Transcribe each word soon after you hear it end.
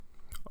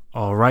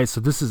All right, so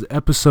this is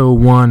episode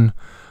 1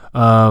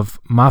 of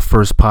my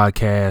first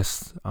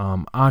podcast,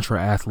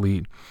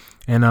 Entre-Athlete,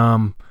 and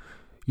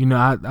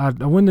I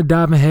went to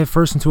diving head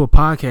first into a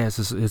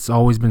podcast. It's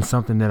always been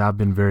something that I've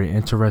been very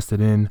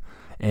interested in,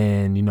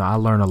 and I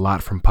learn a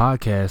lot from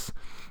podcasts.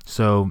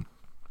 So,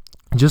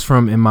 just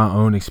from in my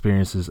own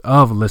experiences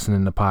of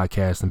listening to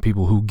podcasts and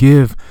people who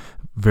give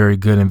very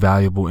good and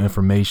valuable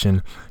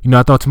information,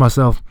 I thought to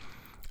myself,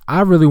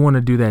 I really want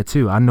to do that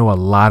too. I know a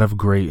lot of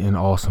great and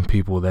awesome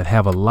people that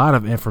have a lot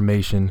of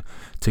information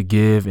to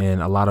give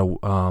and a lot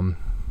of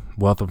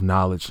wealth of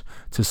knowledge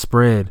to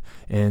spread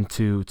and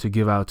to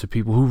give out to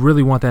people who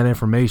really want that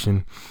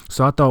information.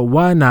 So I thought,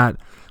 why not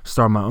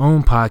start my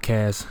own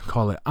podcast,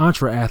 call it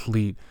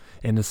Entre-Athlete,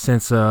 in the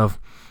sense of,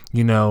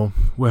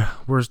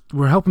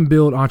 we're helping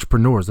build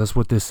entrepreneurs. That's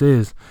what this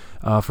is,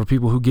 for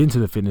people who get into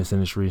the fitness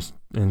industry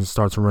and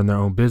start to run their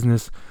own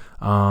business.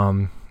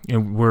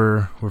 And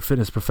we're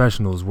fitness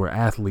professionals, we're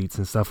athletes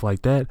and stuff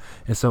like that.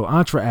 And so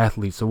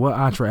Entre-Athlete, so what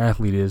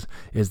Entre-Athlete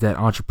is that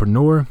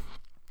entrepreneur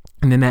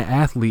and then that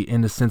athlete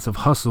in the sense of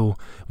hustle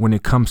when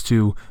it comes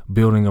to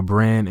building a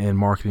brand and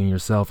marketing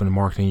yourself and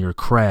marketing your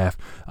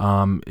craft.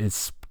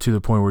 It's to the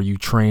point where you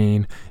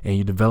train and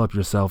you develop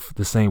yourself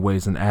the same way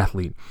as an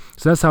athlete.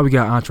 So that's how we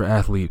got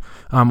Entre-Athlete.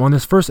 On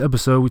this first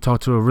episode, we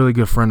talked to a really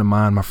good friend of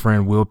mine, my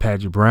friend Will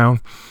Paget Brown.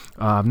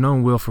 I've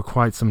known Will for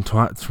quite some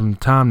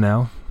time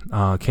now.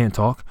 Can't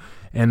talk.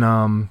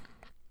 And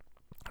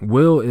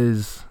Will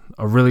is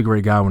a really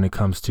great guy when it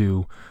comes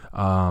to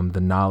the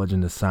knowledge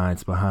and the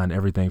science behind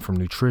everything from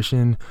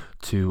nutrition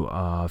to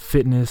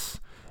fitness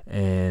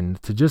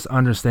and to just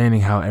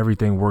understanding how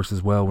everything works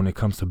as well when it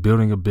comes to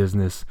building a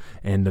business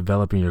and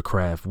developing your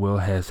craft. Will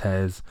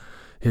has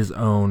his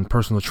own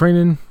personal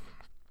training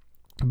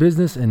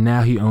business, and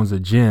now he owns a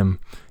gym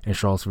in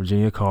Charlottesville,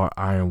 Virginia called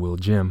Iron Will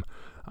Gym.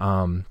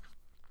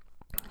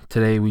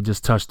 Today we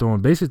just touched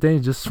on basic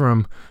things just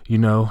from,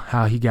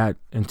 how he got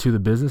into the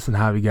business and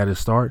how he got his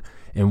start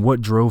and what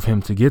drove him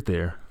to get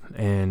there,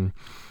 and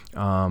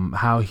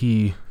how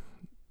he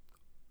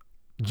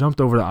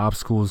jumped over the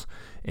obstacles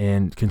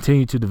and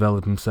continued to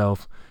develop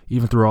himself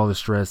even through all the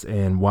stress,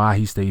 and why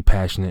he stayed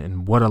passionate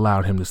and what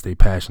allowed him to stay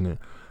passionate.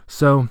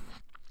 So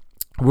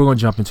we're going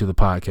to jump into the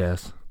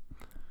podcast.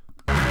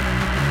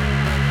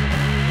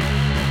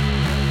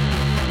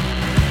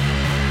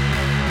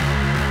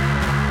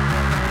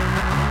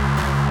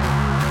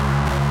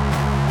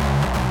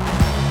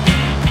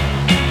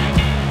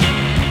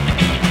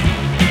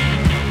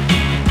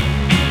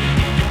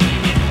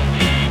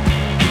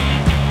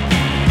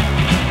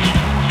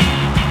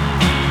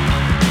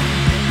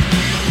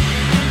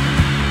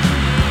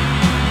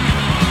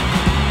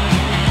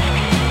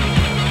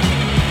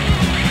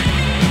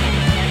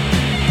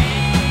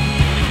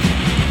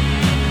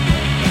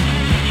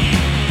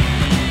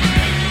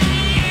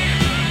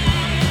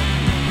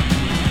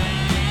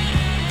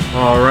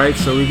 All right,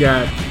 so we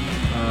got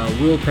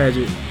Will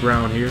Paget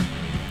Brown here.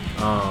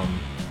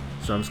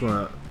 So I'm just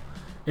gonna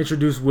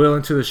introduce Will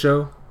into the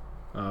show.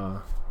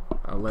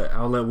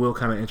 I'll let Will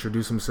kind of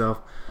introduce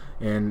himself,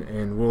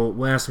 and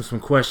we'll ask him some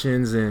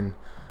questions and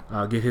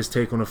get his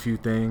take on a few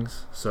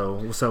things. So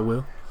what's up,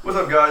 Will? What's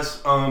up,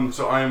 guys?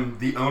 So I'm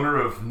the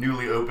owner of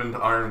newly opened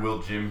Iron Will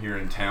Gym here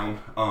in town.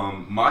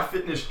 My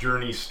fitness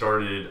journey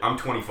started. I'm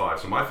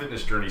 25, so my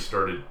fitness journey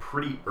started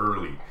pretty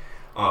early.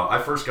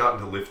 I first got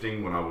into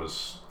lifting when I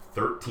was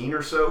 13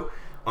 or so,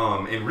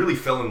 and really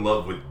fell in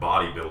love with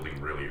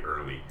bodybuilding really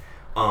early.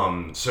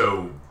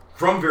 So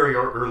from very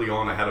early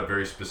on, I had a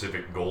very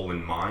specific goal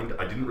in mind.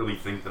 I didn't really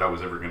think that I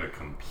was ever going to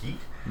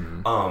compete,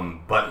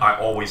 but I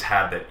always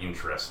had that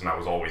interest, and I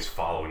was always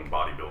following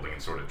bodybuilding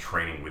and sort of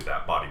training with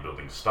that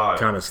bodybuilding style.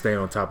 Kind of stay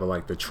on top of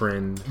like the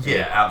trend.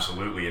 Yeah,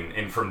 absolutely.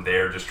 And from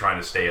there, just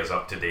trying to stay as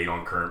up to date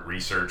on current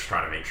research,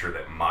 trying to make sure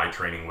that my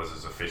training was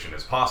as efficient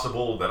as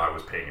possible, that I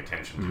was paying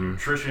attention to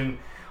nutrition.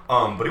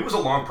 But it was a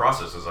long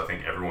process, as I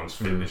think everyone's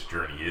fitness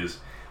journey is.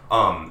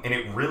 And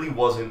it really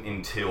wasn't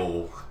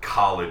until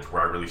college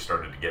where I really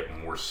started to get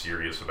more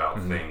serious about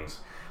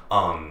things,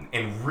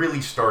 and really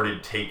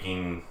started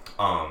taking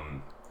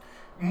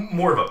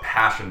more of a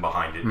passion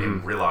behind it,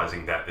 and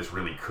realizing that this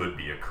really could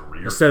be a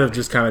career. Instead of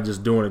just kind of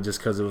just doing it just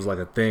because it was like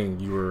a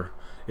thing,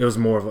 it was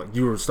more of like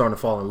you were starting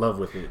to fall in love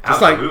with it.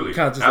 Just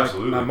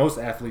Absolutely. Like most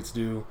athletes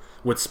do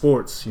with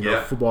sports,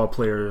 football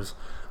players,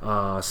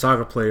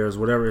 soccer players,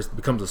 whatever. It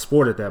becomes a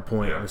sport at that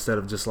point instead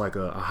of just like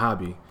a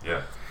hobby.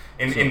 Yeah.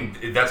 And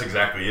that's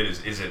exactly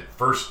it. Is it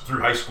first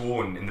through high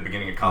school and in the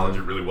beginning of college,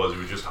 it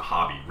was just a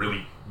hobby.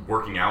 Really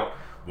working out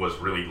was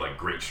really like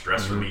great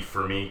stress relief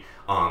for me.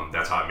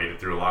 That's how I made it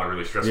through a lot of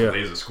really stressful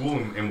days at school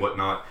and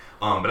whatnot.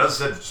 But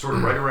as I said, sort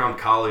of right around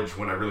college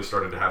when I really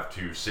started to have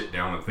to sit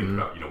down and think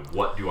about,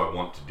 what do I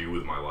want to do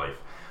with my life?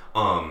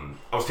 I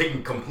was taking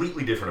a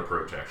completely different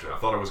approach, actually. I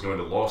thought I was going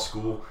to law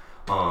school.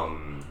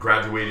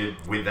 Graduated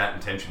with that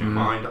intention in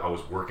mind. I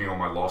was working on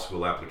my law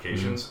school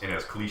applications, and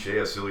as cliche,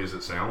 as silly as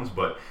it sounds,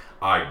 but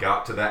I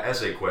got to that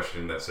essay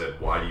question that said,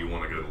 why do you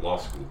want to go to law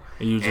school?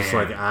 And you just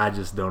I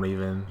just don't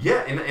even...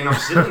 Yeah, and I'm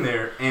sitting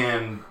there,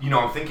 and,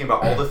 I'm thinking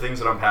about all the things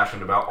that I'm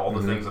passionate about, all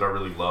the things that I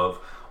really love,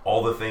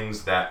 all the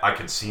things that I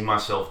could see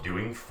myself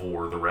doing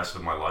for the rest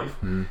of my life.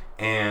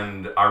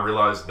 And I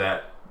realized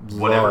that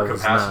whatever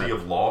capacity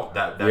of law,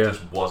 that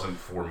just wasn't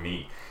for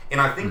me. And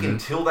I think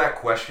until that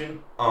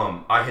question,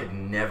 I had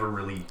never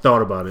really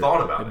thought about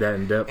it that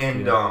in depth.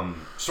 And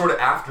sort of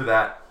after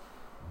that,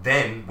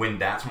 then when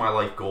that's my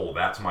life goal,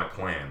 that's my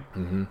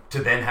plan,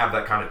 to then have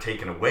that kind of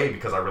taken away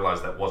because I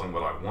realized that wasn't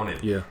what I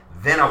wanted.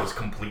 Then I was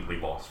completely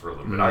lost for a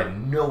little bit. I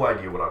had no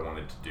idea what I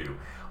wanted to do.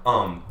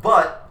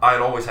 But I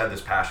had always had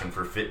this passion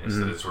for fitness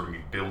that had sort of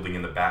been building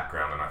in the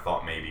background, and I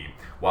thought maybe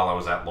while I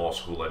was at law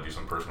school, I'd do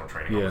some personal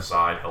training on the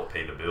side, help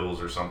pay the bills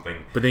or something.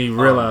 But then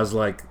you realize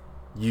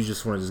you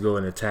just want to just go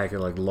and attack it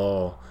like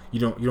law. You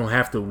don't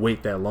have to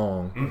wait that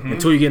long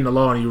until you get into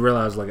law and you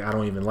realize I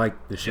don't even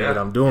like the shit that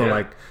I'm doing.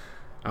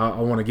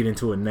 I want to get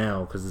into it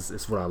now because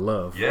it's what I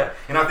love. Yeah,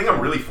 and I think I'm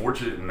really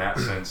fortunate in that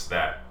sense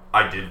that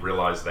I did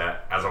realize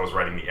that as I was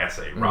writing the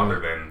essay, rather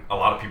than a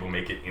lot of people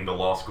make it into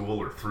law school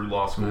or through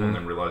law school and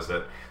then realize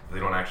that they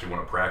don't actually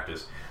want to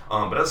practice.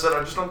 But as I said,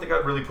 I just don't think I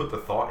really put the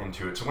thought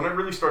into it. So when I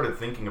really started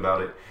thinking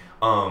about it,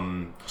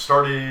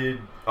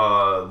 started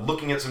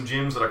looking at some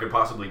gyms that I could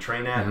possibly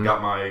train at,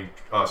 got my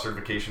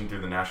certification through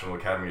the National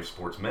Academy of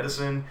Sports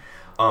Medicine,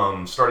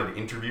 started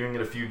interviewing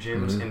at a few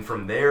gyms, and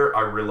from there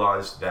I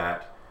realized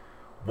that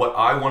what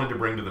I wanted to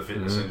bring to the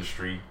fitness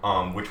industry,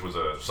 which was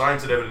a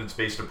science and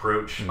evidence-based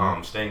approach,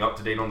 staying up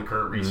to date on the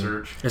current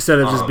research. Instead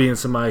of just being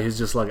somebody who's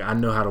just I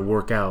know how to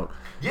work out,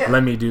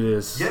 let me do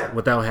this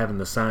without having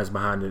the science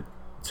behind it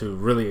to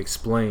really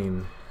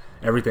explain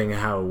everything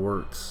and how it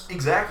works.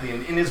 Exactly,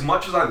 and as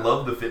much as I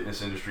love the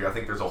fitness industry, I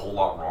think there's a whole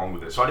lot wrong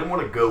with it. So I didn't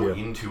want to go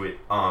into it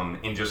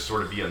and just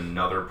sort of be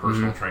another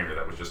personal trainer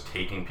that was just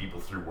taking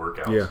people through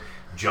workouts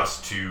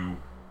just to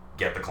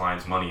get the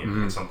client's money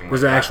and something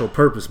There's like that. There's an actual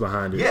purpose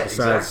behind it. Yeah,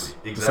 besides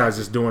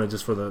just doing it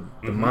just for the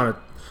money.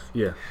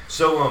 Yeah.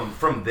 So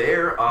from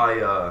there,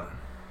 I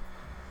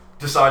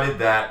decided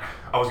that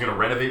I was going to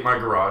renovate my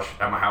garage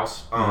at my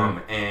house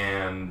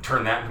and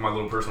turn that into my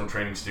little personal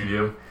training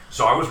studio.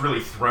 So I was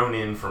really thrown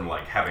in from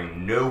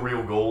having no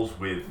real goals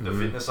with the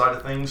fitness side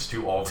of things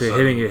to all of a sudden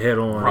hitting it head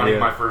on, running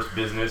my first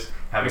business,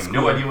 having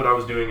no idea what I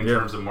was doing in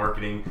terms of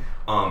marketing,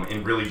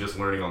 and really just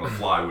learning on the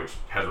fly, which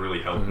has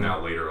really helped me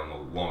out later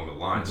along the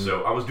line.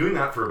 So I was doing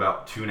that for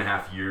about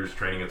 2.5 years,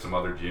 training at some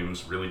other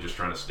gyms, really just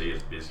trying to stay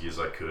as busy as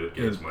I could,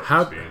 get as much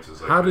experience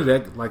as I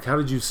could. How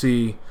did you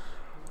see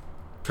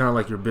kind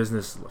of your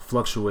business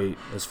fluctuate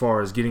as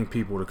far as getting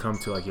people to come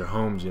to your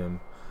home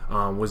gym?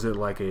 Was it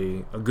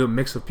a good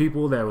mix of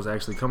people that was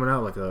actually coming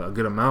out, a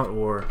good amount,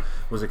 or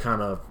was it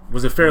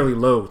fairly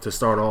low to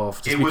start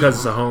off just because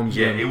it's a home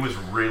gym? Yeah, it was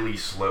really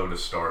slow to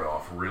start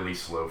off, really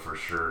slow for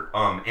sure.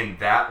 And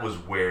that was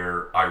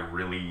where I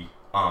really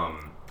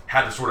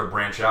had to sort of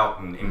branch out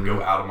and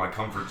go out of my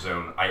comfort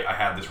zone. I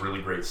had this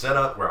really great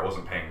setup where I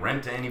wasn't paying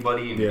rent to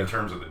anybody in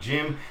terms of the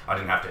gym. I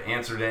didn't have to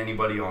answer to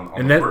anybody on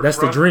and the work that's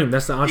front. The dream.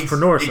 That's the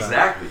entrepreneur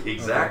side.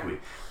 Exactly.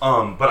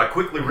 Okay. But I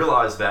quickly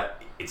realized that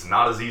it's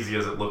not as easy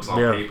as it looks on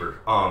paper.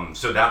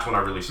 So that's when I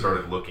really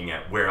started looking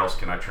at where else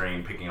can I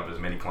train, picking up as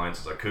many clients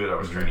as I could. I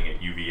was training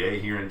at UVA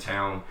here in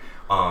town,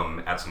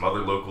 at some other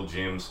local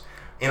gyms.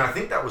 And I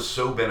think that was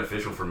so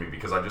beneficial for me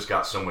because I just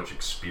got so much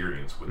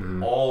experience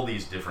with all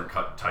these different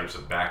types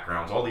of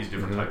backgrounds, all these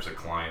different types of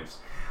clients.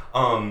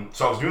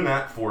 So I was doing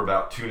that for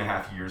about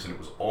 2.5 years, and it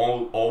was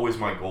always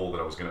my goal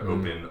that I was going to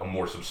open a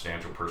more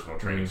substantial personal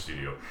training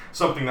studio.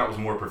 Something that was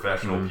more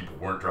professional. People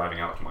weren't driving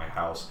out to my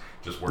house,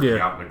 just working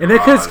out in the garage. And they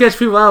could sketch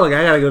people out I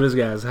got to go to this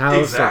guy's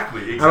house.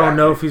 Exactly. I don't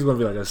know if he's going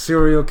to be a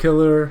serial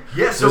killer.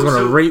 Yeah, so he's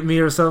going to rape me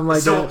or something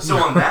like that.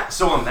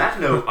 So on that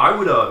note, I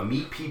would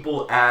meet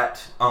people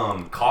at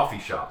coffee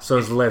shops. So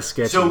it's less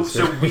sketchy.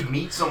 So we'd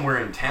meet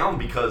somewhere in town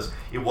because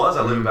I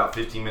live about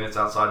 15 minutes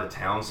outside of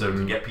town. So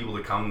to get people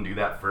to come and do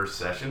that first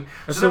session.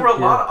 So there were a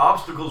lot of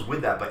obstacles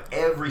with that, but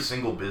every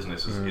single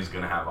business is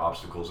going to have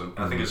obstacles. And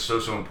I think it's so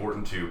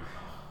important to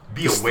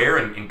be aware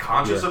and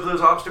conscious of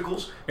those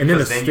obstacles, and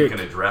because then you can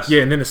address them.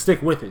 Yeah, and then to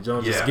stick with it.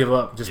 Don't just give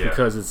up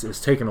because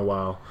it's taken a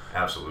while.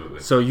 Absolutely.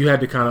 So you had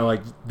to kind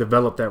of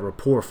develop that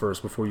rapport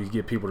first before you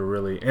get people to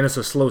really, and it's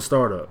a slow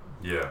startup.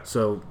 Yeah.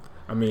 So,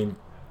 I mean,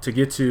 to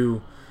get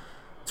to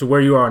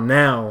where you are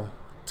now,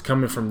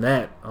 coming from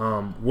that,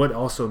 what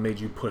also made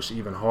you push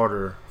even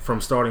harder from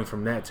starting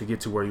from that to get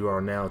to where you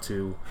are now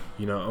to,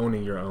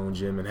 owning your own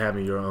gym and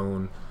having your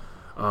own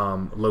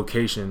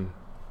location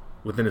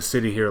within a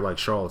city here like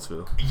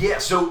Charlottesville? Yeah,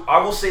 so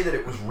I will say that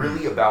it was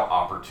really about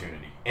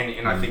opportunity.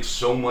 And I think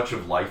so much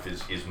of life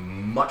is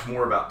much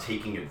more about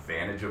taking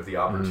advantage of the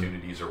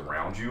opportunities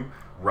around you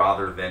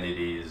rather than it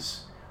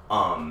is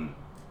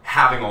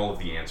having all of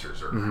the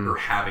answers or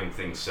having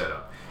things set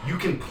up. You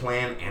can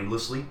plan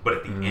endlessly, but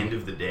at the end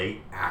of the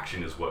day,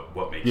 action is what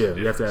makes the difference.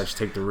 You have to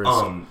actually take the risk.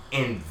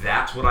 And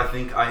that's what I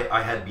think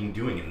I had been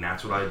doing, and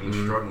that's what I had been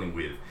struggling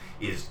with,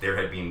 is there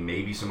had been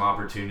maybe some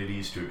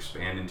opportunities to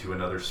expand into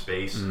another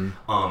space.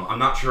 I'm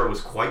not sure I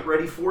was quite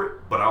ready for it,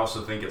 but I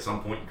also think at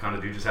some point you kind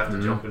of do just have to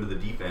jump into the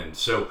deep end.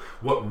 So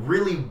what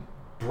really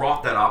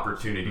brought that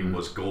opportunity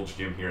was Gold's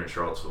Gym here in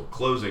Charlottesville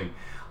closing.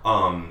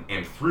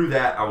 And through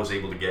that, I was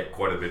able to get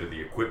quite a bit of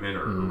the equipment,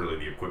 or really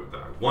the equipment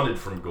that I wanted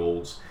from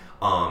Gold's.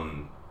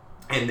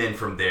 And then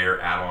from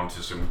there, add on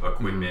to some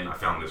equipment. I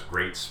found this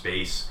great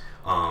space.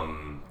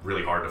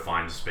 Really hard to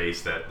find a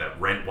space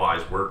that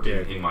rent-wise worked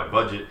in my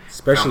budget.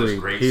 Especially found this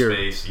great here.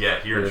 space.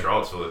 Here in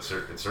Charlottesville, it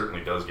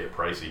certainly does get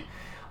pricey.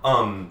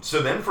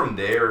 So then from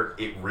there,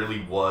 it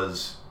really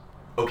was,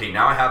 okay,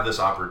 now I have this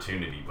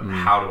opportunity, but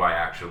how do I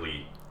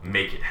actually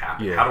make it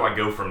happen? How do I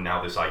go from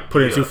now this idea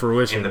put it to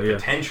fruition and the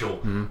potential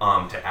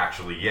to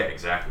actually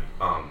is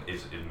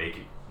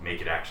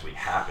make it actually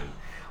happen?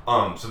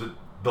 So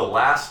the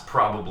last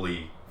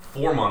probably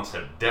 4 months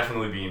have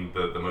definitely been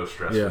the most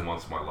stressful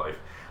months of my life.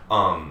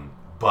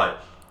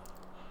 But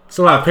it's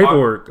a lot of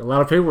paperwork. A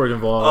lot of paperwork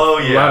involved. Oh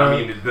yeah, I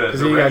mean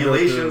the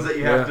regulations that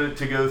you have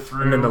to go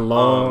through, and then the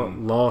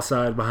law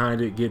side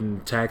behind it,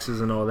 getting taxes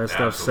and all that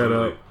stuff set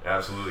up.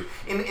 Absolutely,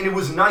 and it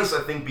was nice,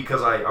 I think,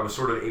 because I was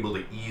sort of able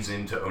to ease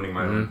into owning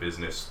my own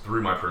business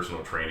through my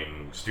personal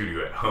training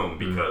studio at home,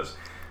 because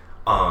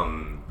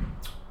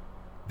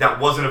that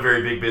wasn't a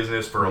very big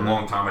business for a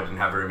long time. I didn't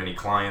have very many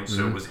clients,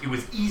 so it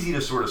was easy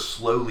to sort of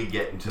slowly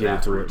get into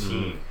that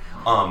routine.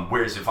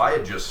 Whereas if I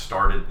had just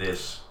started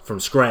this from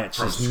scratch,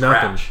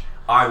 nothing.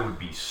 I would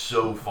be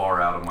so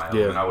far out of my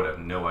element. I would have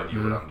no idea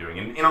what I'm doing,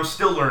 and I'm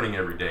still learning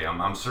every day.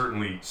 I'm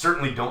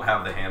certainly don't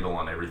have the handle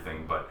on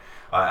everything, but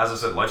as I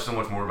said, life's so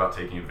much more about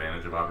taking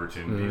advantage of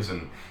opportunities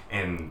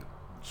and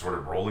sort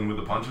of rolling with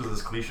the punches,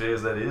 as cliche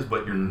as that is.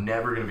 But you're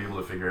never going to be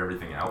able to figure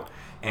everything out.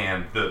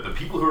 And the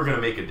people who are going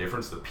to make a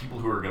difference, the people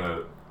who are going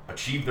to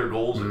achieve their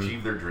goals,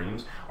 achieve their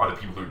dreams, are the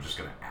people who are just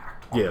going to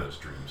act on those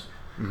dreams.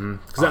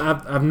 Because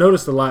I've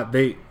noticed a lot.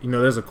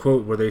 There's a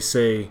quote where they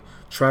say,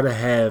 try to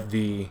have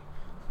the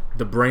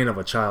brain of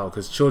a child,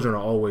 because children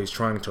are always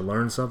trying to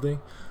learn something.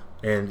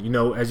 And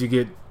as you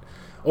get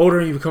older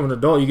and you become an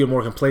adult, you get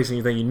more complacent.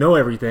 You think you know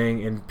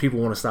everything, and people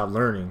want to stop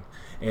learning.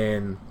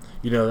 And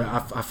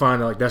I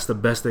find like that's the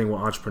best thing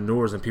with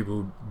entrepreneurs and people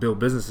who build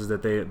businesses,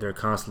 that they're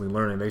constantly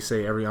learning. They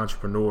say every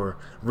entrepreneur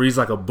reads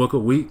like a book a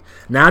week.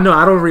 Now I know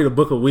I don't read a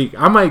book a week.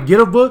 I might get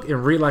a book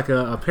and read like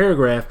a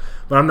paragraph,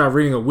 but I'm not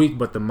reading a week.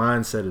 But the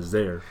mindset is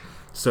there.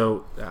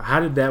 So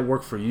how did that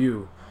work for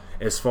you,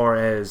 as far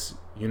as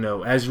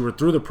as you were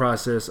through the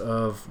process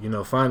of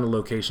finding a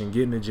location,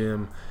 getting a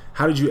gym?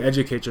 How did you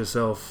educate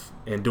yourself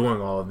in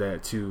doing all of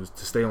that to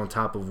stay on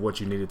top of what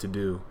you needed to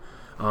do?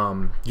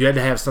 You had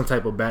to have some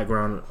type of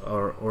background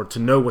or to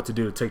know what to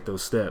do to take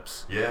those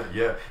steps.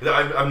 Yeah.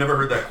 I've never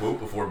heard that quote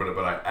before,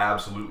 but I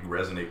absolutely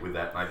resonate with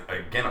that.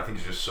 And I think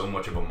it's just so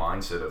much of a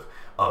mindset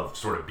of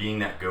sort of being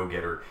that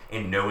go-getter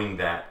and knowing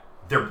that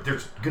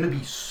there's going to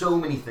be so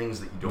many things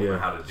that you don't know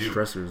how to do.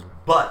 Stressors.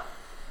 But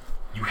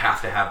you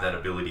have to have that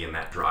ability and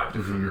that drive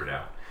to figure it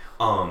out.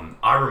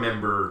 I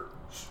remember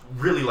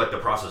really like the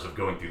process of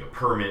going through the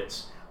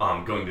permits,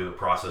 going through the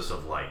process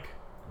of like,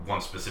 one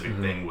specific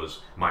thing was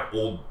my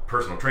old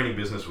personal training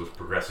business was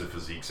Progressive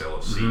Physiques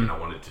LLC, and I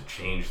wanted to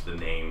change the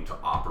name to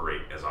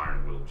operate as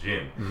Iron Will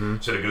Gym.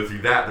 So to go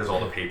through that, there's all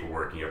the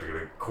paperwork, and you have to go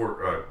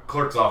to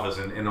clerk's office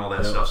and all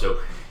that stuff. So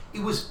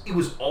it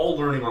was all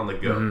learning on the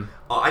go.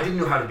 I didn't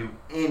know how to do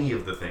any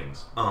of the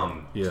things.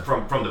 From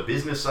the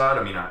business side,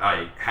 I mean,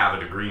 I have a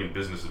degree in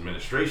business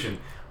administration,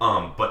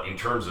 but in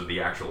terms of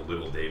the actual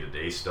little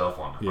day-to-day stuff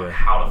on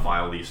how to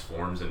file these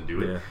forms and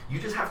do it, you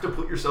just have to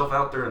put yourself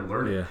out there and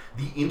learn it.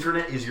 The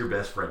internet is your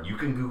best friend. You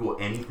can Google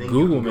anything.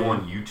 You can go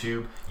on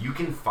YouTube. You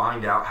can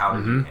find out how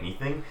to do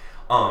anything.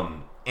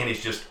 And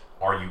it's just,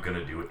 are you going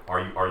to do it? Are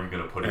you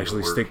going to put in the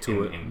work stick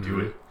to it and do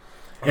it?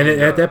 And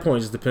at that point, it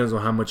just depends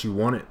on how much you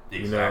want it,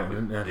 exactly.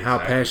 And how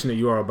passionate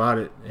you are about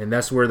it. And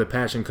that's where the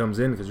passion comes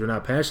in, because you're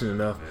not passionate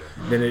enough.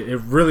 Then it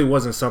really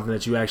wasn't something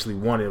that you actually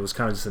wanted. It was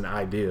kind of just an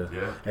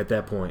idea at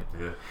that point.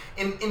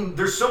 And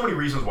there's so many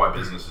reasons why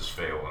businesses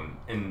fail.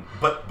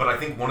 But I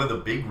think one of the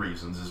big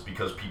reasons is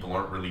because people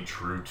aren't really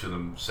true to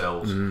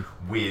themselves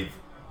with,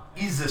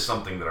 is this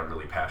something that I'm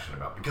really passionate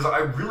about? Because I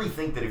really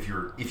think that if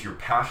you're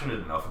passionate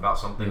enough about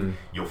something,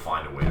 you'll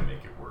find a way to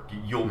make it work.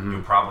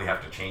 You'll probably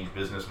have to change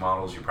business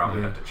models. You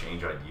probably have to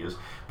change ideas,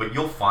 but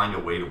you'll find a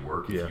way to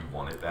work if you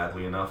want it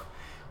badly enough.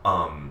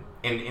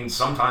 And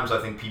sometimes I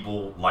think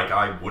people, like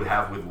I would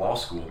have with law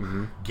school,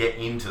 get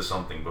into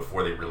something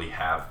before they really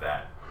have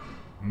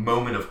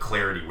moment of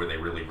clarity where they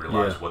really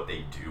realize what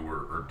they do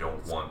or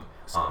don't want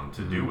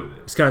to do with it.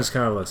 It's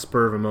kind of like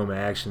spur of a moment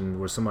action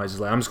where somebody's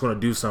just like, I'm just going to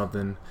do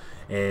something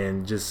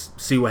and just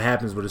see what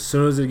happens. But as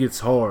soon as it gets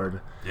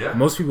hard,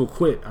 most people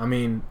quit. I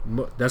mean,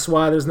 that's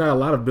why there's not a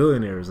lot of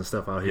billionaires and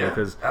stuff out here,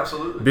 because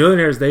absolutely.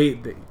 Billionaires, they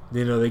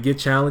get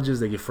challenges,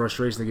 they get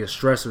frustrations, they get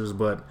stressors,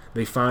 but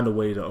they find a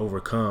way to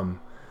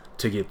overcome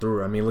to get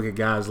through. I mean, look at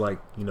guys like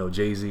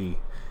Jay-Z.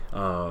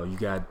 You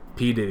got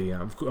P. Diddy.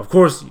 Of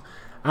course,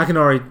 I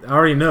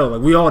already know.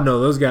 Like, we all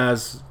know those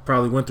guys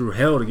probably went through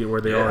hell to get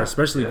where they are,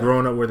 especially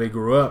growing up where they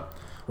grew up,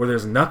 where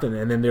there's nothing,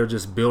 and then they're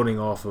just building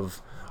off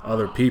of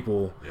other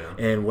people,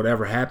 and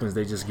whatever happens,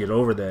 they just get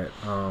over that.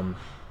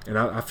 And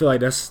I feel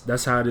like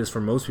that's how it is for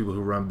most people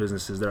who run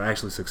businesses. They're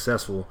actually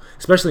successful,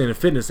 especially in the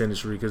fitness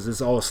industry, because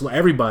it's all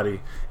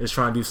everybody is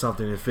trying to do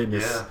something in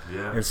fitness.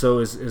 And so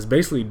it's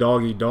basically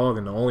dog eat dog,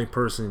 and the only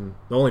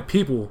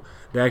people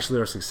that actually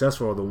are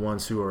successful are the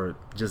ones who are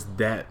just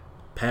that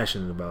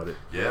passionate about it.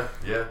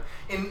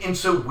 And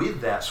so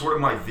with that, sort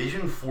of my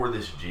vision for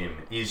this gym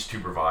is to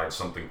provide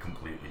something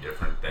completely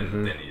different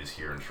than is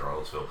here in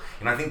Charlottesville.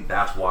 And I think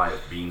that's why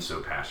I've been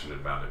so passionate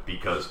about it,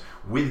 because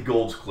with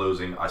Gold's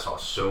closing, I saw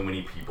so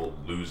many people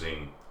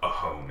losing a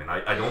home. And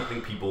I don't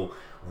think people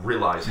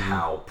realize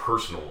how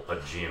personal a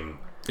gym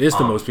is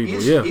to most people.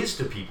 Is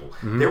to people.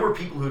 There were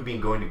people who had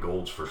been going to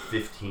Gold's for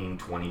 15,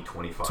 20,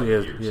 25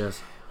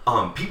 years.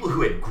 People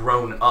who had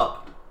grown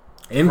up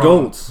in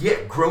Gold's.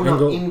 Grown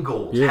up in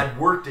Gold's, had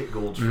worked at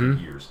Gold's for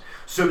years.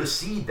 So to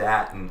see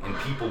that and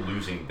people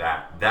losing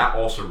that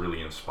also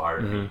really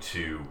inspired me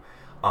to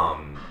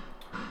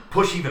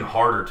push even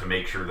harder to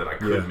make sure that I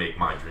could make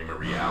my dream a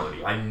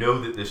reality. I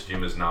know that this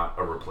gym is not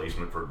a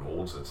replacement for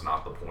Gold's. That's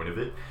not the point of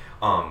it.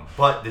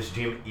 But this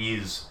gym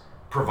is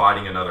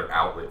providing another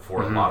outlet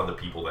for a lot of the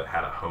people that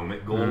had a home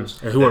at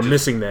Gold's. And who are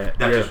missing that.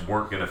 That just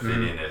weren't going to fit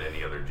in at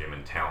any other gym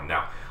in town.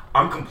 Now,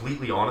 I'm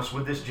completely honest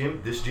with this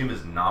gym. This gym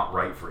is not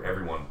right for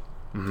everyone.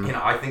 And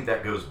I think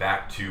that goes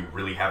back to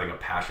really having a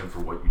passion for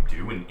what you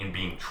do and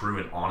being true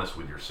and honest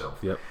with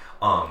yourself.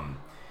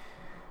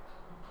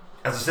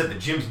 As I said, the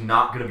gym's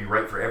not going to be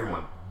right for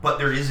everyone, but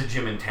there is a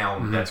gym in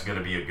town that's going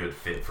to be a good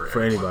fit for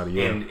everyone.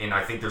 Anybody. And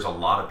I think there's a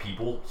lot of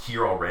people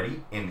here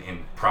already, and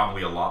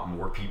probably a lot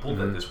more people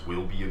that this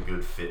will be a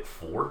good fit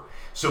for.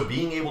 So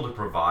being able to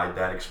provide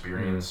that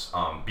experience,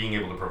 being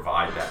able to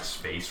provide that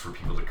space for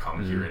people to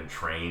come here and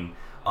train,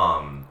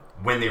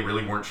 when they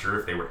really weren't sure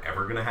if they were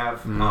ever going to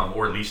have,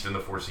 or at least in the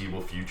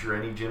foreseeable future,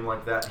 any gym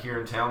like that here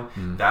in town,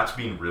 that's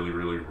been really,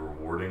 really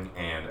rewarding.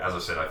 And as I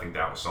said, I think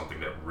that was something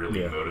that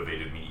really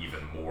motivated me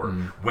even more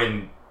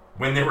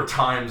when there were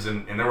times,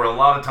 and there were a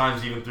lot of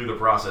times even through the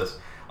process,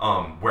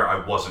 where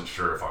I wasn't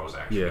sure if I was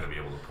actually going to be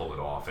able to pull it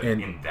off.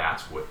 And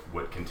that's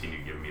what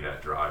continued giving me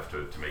that drive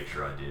to make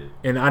sure I did.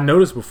 And I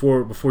noticed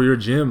before your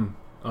gym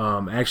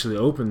actually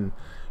opened,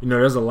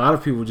 there's a lot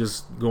of people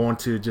just going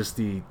to just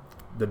the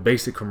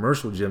basic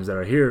commercial gyms that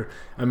are here.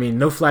 I mean,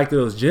 no flack to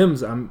those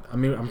gyms.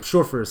 I'm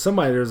sure for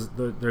somebody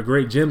they're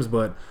great gyms,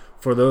 but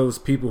for those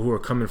people who are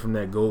coming from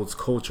that Gold's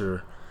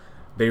culture,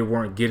 they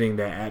weren't getting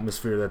that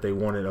atmosphere that they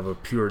wanted of a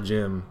pure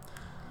gym.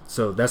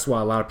 So that's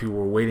why a lot of people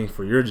were waiting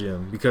for your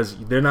gym, because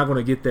they're not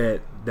going to get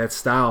that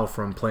style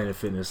from Planet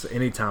Fitness,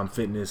 Anytime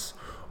Fitness,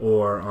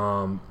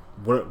 or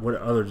what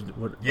other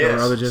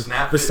gyms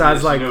Snap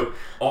besides Fitness,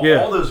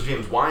 all those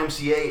gyms,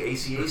 YMCA,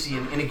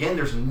 ACAC, and again,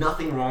 there's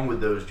nothing wrong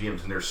with those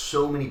gyms, and there's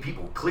so many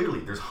people.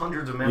 Clearly, there's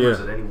hundreds of members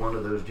at any one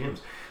of those gyms.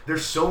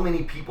 There's so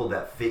many people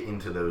that fit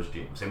into those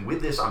gyms, and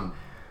with this,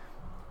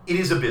 it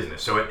is a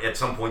business, so at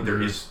some point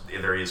there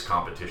is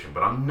competition,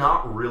 but I'm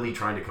not really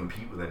trying to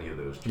compete with any of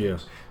those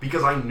gyms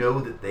because I know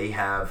that they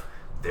have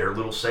their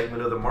little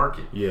segment of the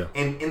market.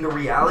 And the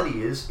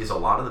reality is a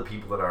lot of the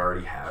people that I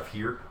already have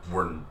here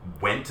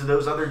went to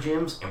those other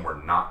gyms and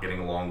were not getting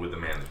along with the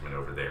management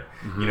over there.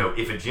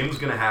 If a gym's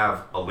going to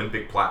have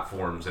Olympic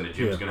platforms and a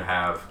gym's going to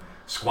have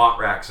squat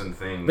racks and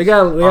things, they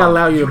gotta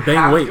allow you to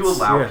bang weights. You have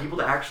to allow people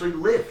to actually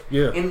lift.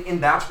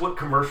 And that's what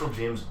commercial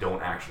gyms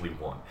don't actually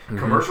want.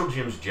 Commercial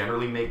gyms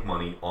generally make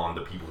money on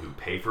the people who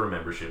pay for a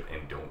membership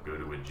and don't go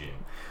to a gym.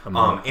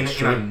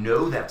 And I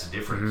know that's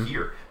different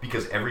here,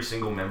 because every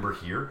single member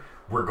here,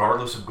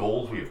 regardless of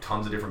goals, we have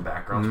tons of different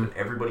backgrounds, but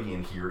everybody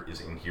in here is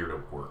in here to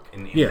work.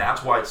 And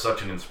that's why it's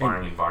such an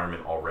inspiring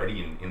environment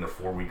already in the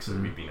 4 weeks that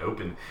we've been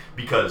open,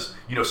 because,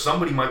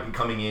 somebody might be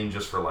coming in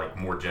just for like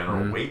more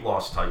general weight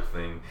loss type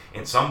thing,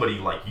 and somebody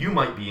like you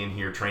might be in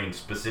here training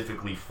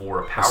specifically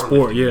for a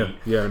powerlifting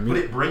meet. But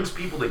it brings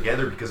people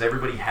together because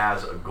everybody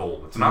has a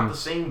goal. It's not the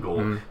same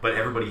goal, but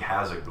everybody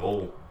has a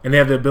goal. And they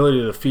have the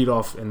ability to feed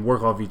off and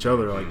work off each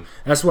other. Like,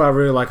 that's what I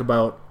really like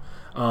about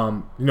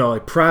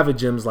like private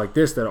gyms like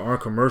this that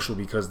aren't commercial,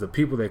 because the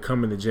people that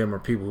come in the gym are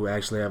people who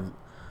actually have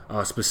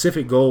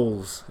specific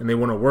goals and they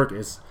want to work.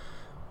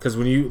 Because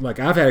when you, like,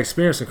 I've had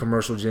experience in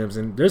commercial gyms,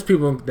 and there's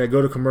people that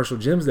go to commercial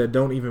gyms that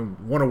don't even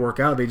want to work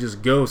out. They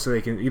just go so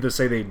they can either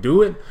say they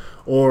do it,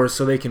 or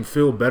so they can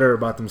feel better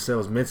about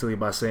themselves mentally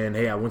by saying,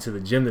 hey, I went to the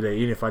gym today,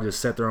 even if I just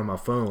sat there on my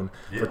phone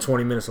for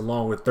 20 minutes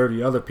along with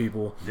 30 other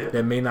people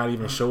that may not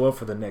even show up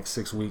for the next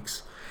 6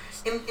 weeks.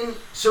 And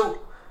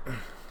so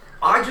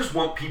I just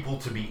want people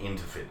to be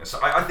into fitness.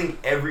 I think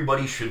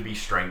everybody should be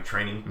strength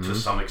training to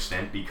some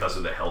extent because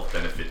of the health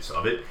benefits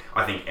of it.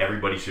 I think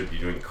everybody should be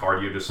doing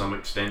cardio to some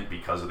extent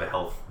because of the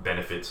health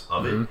benefits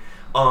of it.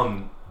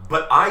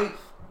 But I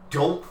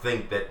don't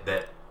think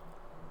that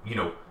you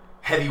know,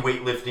 heavy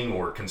weightlifting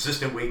or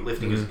consistent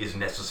weightlifting is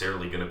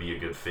necessarily going to be a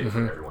good fit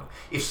for everyone.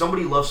 If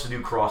somebody loves to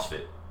do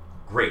CrossFit,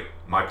 great.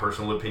 My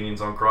personal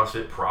opinions on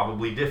CrossFit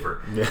probably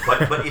differ.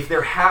 But if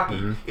they're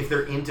happy, if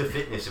they're into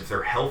fitness, if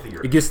they're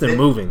healthier, it gets them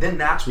moving. Then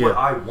that's what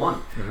I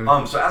want.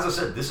 So as I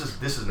said, this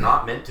is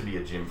not meant to be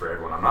a gym for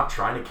everyone. I'm not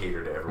trying to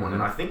cater to everyone,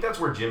 and I think that's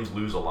where gyms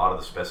lose a lot of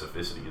the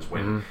specificity is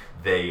when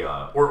they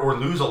or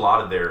lose a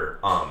lot of their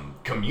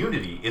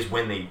community is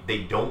when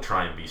they don't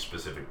try and be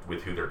specific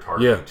with who they're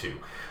targeting to.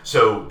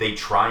 So they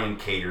try and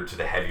cater to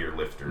the heavier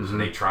lifters, and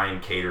they try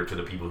and cater to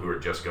the people who are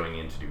just going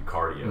in to do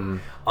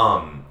cardio.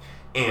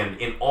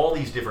 And in all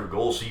these different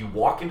goals, so you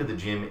walk into the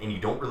gym and you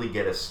don't really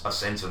get a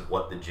sense of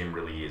what the gym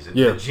really is.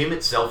 The gym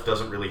itself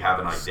doesn't really have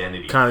an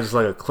identity. Kind of just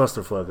like a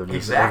clusterfuck of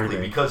exactly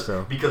because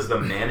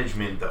the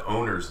management, the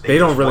owners, they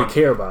don't really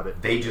care about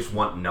it. They just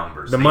want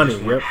numbers. The they money.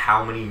 Just want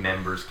how many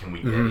members can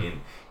we get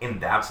in? And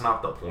that's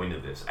not the point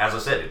of this. As I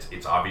said,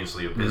 it's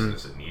obviously a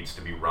business. It needs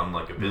to be run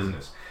like a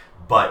business.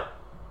 But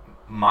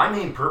my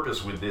main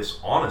purpose with this,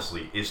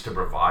 honestly, is to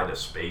provide a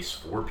space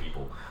for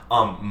people.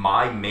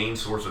 My main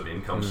source of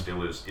income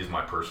still is my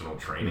personal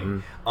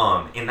training.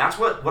 And that's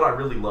what I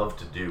really love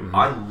to do.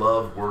 I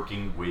love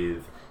working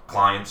with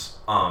clients.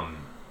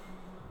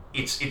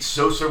 It's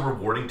so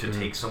rewarding to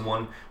take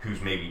someone who's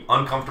maybe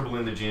uncomfortable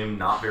in the gym,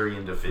 not very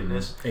into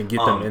fitness, and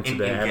get them into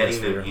that and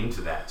getting them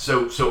into that.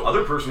 So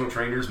other personal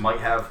trainers might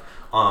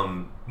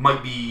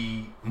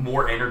be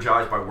more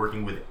energized by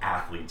working with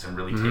athletes and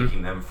really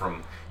taking them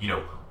from, you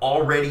know,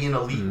 already an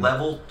elite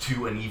level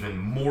to an even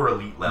more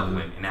elite level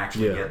and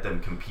actually get them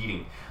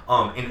competing.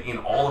 In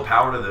all the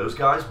power to those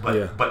guys,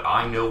 but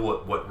I know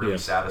what really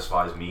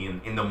satisfies me,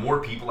 and the more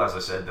people, as I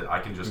said, that I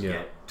can just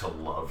get to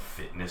love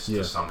fitness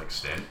to some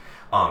extent,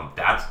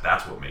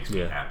 that's what makes me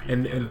happy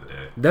at the end of the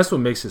day. That's what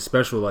makes it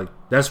special. Like,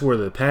 that's where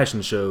the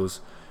passion shows,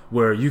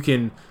 where you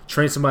can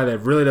train somebody that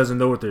really doesn't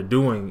know what they're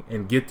doing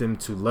and get them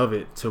to love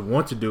it, to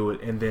want to do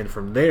it, and then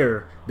from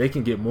there they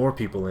can get more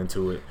people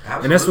into it.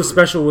 Absolutely. And that's what's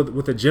special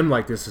with a gym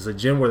like this. Is a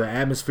gym where the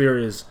atmosphere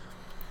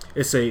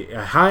it's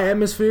a high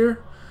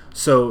atmosphere.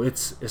 So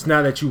it's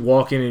not that you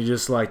walk in and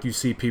just like you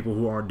see people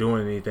who aren't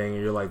doing anything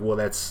and you're like, well,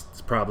 that's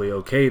probably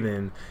okay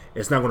then.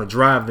 It's not going to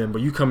drive them.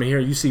 But you come in here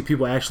and you see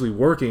people actually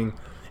working,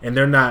 and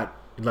they're not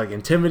like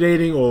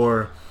intimidating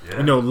or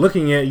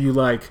looking at you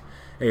like,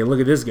 hey,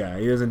 look at this guy,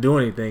 he doesn't do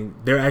anything.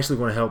 They're actually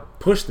going to help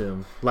push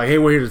them. Like, hey,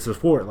 we're here to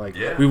support. Like,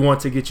 we want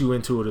to get you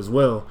into it as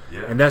well.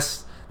 And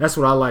that's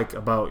what I like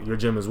about your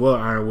gym as well,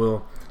 Iron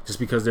Will, just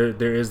because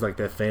there is like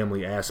that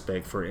family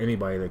aspect for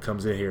anybody that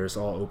comes in here. It's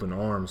all open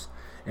arms.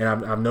 And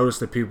I've noticed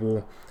that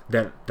people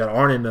that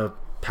aren't into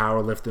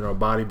powerlifting or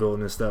bodybuilding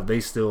and stuff, they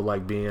still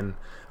like being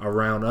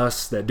around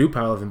us that do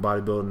powerlifting,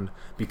 bodybuilding,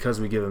 because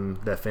we give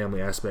them that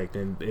family aspect,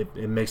 and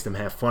it makes them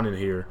have fun in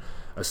here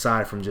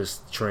aside from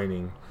just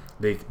training.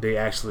 They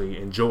actually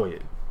enjoy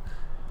it.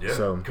 Yeah,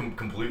 so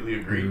completely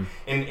agree.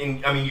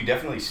 And I mean, you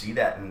definitely see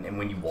that, and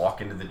when you walk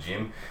into the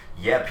gym,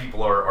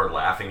 people are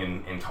laughing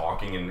and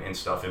talking and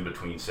stuff in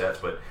between sets,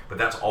 but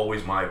that's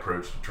always my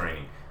approach to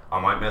training. I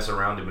might mess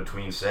around in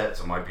between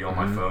sets. I might be on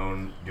my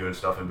phone doing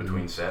stuff in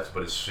between sets,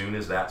 but as soon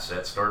as that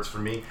set starts for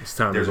me,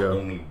 there's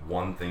only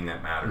one thing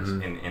that matters,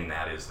 and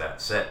that is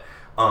that set.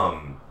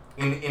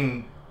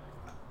 And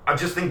I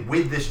just think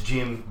with this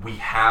gym, we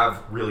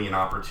have really an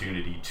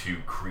opportunity to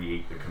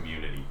create the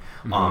community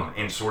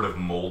and sort of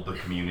mold the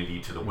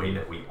community to the way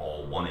that we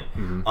all want it.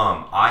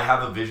 I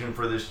have a vision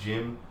for this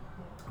gym,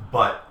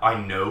 but I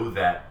know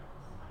that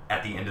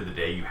at the end of the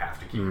day, you have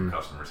to keep your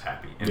customers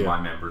happy, and my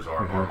members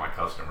are my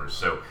customers.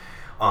 So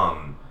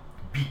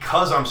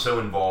because I'm so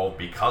involved,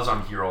 because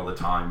I'm here all the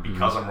time,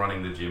 because I'm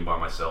running the gym by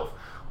myself,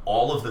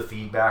 all of the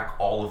feedback,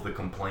 all of the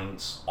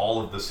complaints,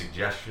 all of the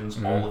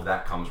suggestions, all of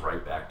that comes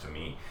right back to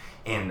me.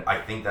 And I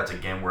think that's,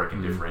 again, where I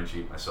can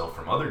differentiate myself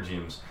from other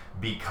gyms,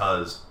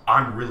 because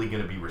I'm really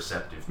going to be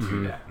receptive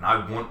to that. And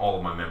I want all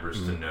of my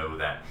members to know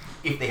that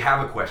if they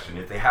have a question,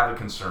 if they have a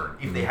concern,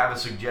 if they have a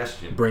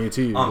suggestion, bring it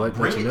to you.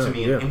 Bring it to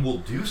me, and we'll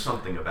do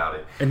something about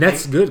it. And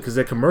that's good, because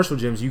at commercial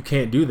gyms, you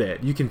can't do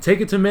that. You can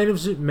take it to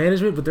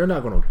management, but they're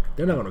not going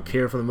to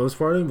care for the most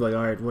part. They'll be like,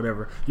 all right,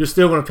 whatever. You're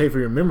still going to pay for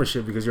your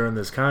membership because you're in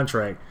this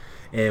contract,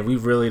 and we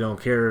really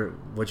don't care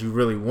what you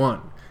really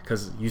want,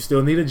 because you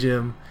still need a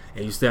gym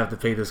and you still have to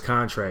pay this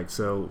contract.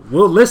 So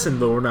we'll listen,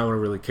 but we're not going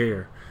to really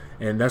care.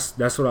 And that's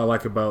what I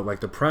like about like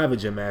the private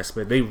gym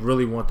aspect. They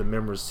really want the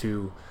members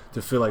to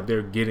feel like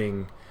they're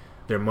getting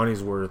their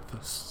money's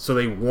worth, so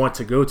they want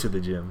to go to the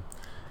gym.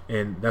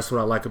 And that's what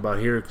I like about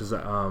here, because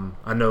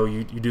I know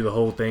you do the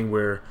whole thing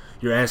where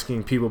you're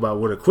asking people about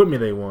what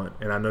equipment they want,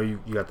 and I know you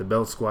got the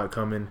belt squat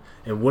coming.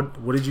 And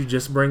what did you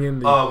just bring in?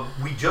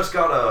 We just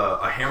got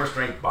a hammer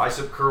strength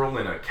bicep curl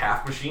and a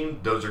calf machine.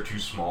 Those are two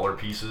smaller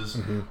pieces.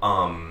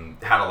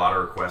 Had a lot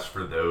of requests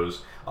for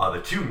those.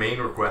 The two main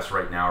requests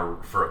right now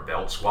are for a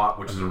belt squat,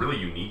 which is a really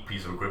unique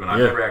piece of equipment. I've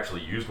never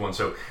actually used one,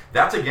 so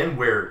that's again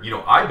where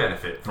I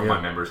benefit from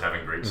my members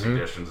having great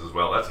suggestions as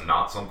well. That's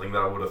not something that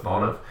I would have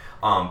thought of.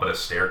 But a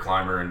stair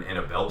climber and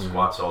a belt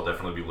squat, so I'll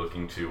definitely be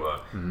looking to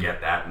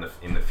get that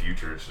in the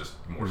future. It's just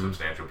a more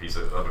substantial piece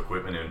of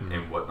equipment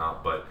and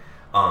whatnot. But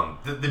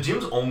the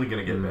gym's only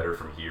going to get better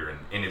from here,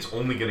 and it's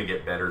only going to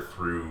get better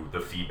through the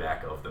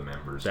feedback of the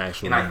members.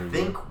 And I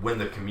think when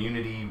the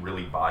community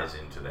really buys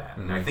into that,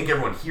 and I think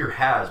everyone here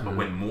has, but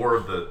when more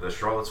of the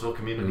Charlottesville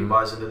community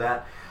buys into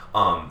that,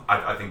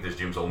 I think this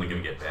gym's only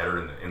going to get better,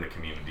 and the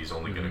community's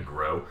only going to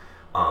grow.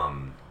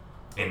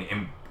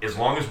 And as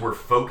long as we're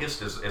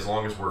focused, as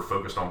long as we're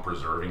focused on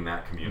preserving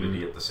that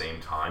community at the same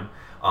time,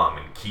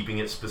 and keeping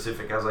it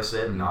specific, as I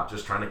said, not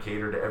just trying to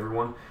cater to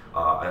everyone,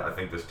 I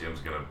think this gym's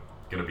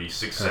gonna be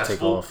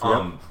successful.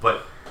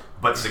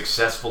 But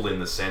successful in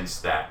the sense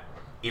that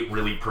it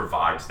really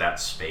provides that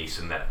space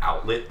and that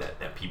outlet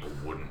that people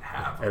wouldn't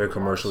have at a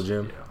commercial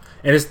gym.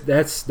 And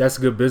that's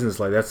good business.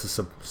 Like, that's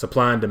the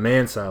supply and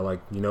demand side.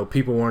 Like,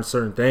 people want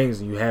certain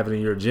things, and you have it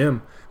in your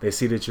gym. They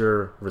see that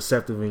you're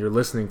receptive and you're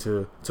listening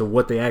to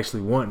what they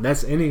actually want. And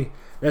that's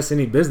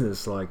any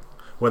business, like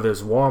whether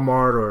it's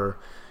Walmart or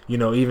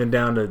even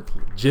down to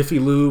Jiffy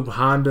Lube,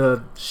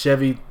 Honda,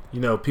 Chevy.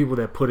 People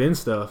that put in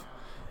stuff.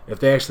 If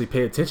they actually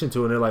pay attention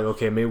to it, and they're like,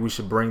 okay, maybe we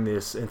should bring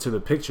this into the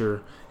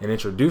picture and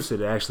introduce it.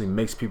 It actually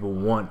makes people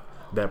want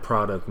that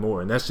product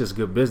more, and that's just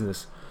good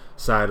business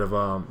side of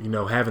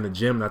having a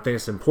gym. And I think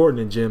it's important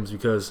in gyms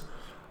because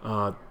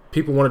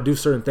people want to do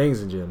certain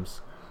things in gyms.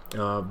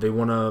 They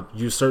want to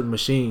use certain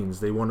machines.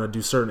 They want to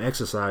do certain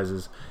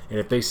exercises. And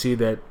if they see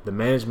that the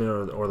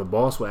management or the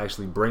boss will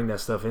actually bring that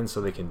stuff in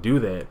so they can do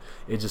that,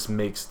 it just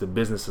makes the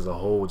business as a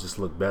whole just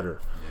look better.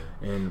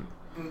 And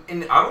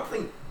I don't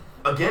think,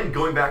 again,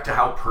 going back to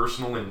how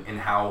personal and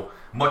how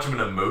much of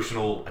an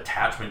emotional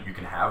attachment you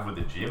can have with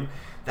the gym,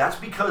 that's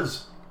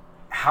because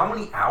how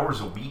many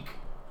hours a week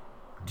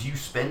do you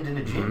spend in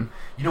a gym?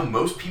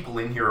 Most people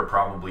in here are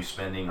probably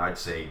spending, I'd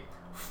say,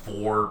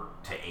 4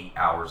 to 8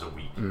 hours a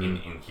week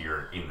in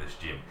here in this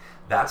gym.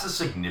 That's a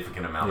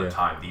significant amount of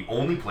time. The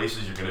only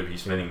places you're going to be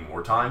spending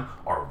more time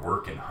are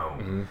work and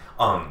home.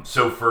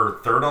 So for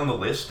third on the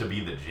list to be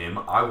the gym,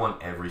 I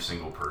want every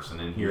single person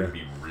in here to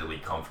be really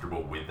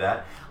comfortable with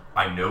that.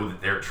 I know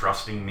that they're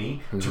trusting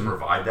me to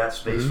provide that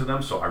space for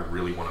them, so I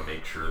really want to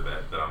make sure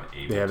that I'm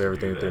able to they have do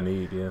everything that they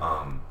need.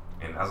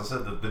 And as I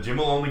said, the gym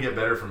will only get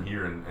better from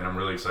here, and I'm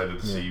really excited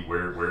to see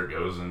where it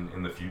goes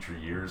in the future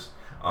years,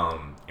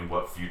 and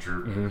what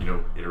future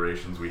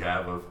iterations we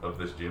have of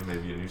this gym,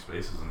 maybe in new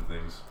spaces and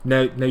things.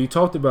 Now you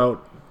talked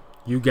about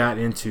you got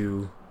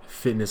into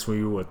fitness when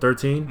you were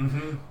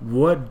 13.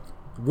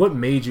 What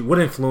made you? What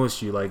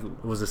influenced you? Like,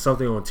 was it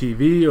something on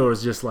TV, or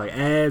was it just like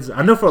ads?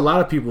 I know for a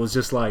lot of people, it's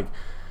just like,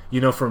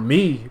 for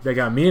me, that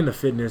got me into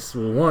fitness.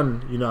 Well,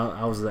 one,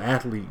 I was an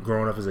athlete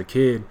growing up as a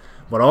kid,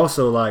 but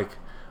also like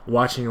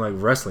watching like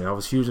wrestling. I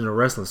was huge into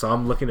wrestling, so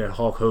I'm looking at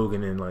Hulk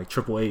Hogan and like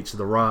Triple H,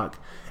 The Rock,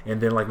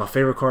 and then like my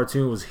favorite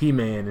cartoon was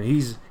He-Man, and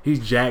he's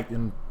jacked,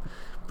 and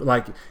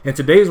like in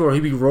today's world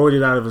he'd be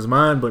roided out of his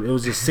mind, but it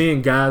was just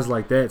seeing guys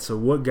like that. So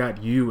what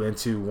got you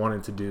into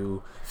wanting to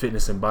do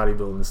fitness and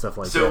bodybuilding and stuff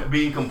like that? So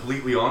being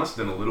completely honest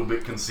and a little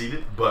bit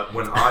conceited, but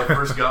when I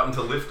first got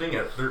into lifting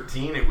at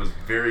 13, it was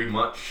very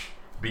much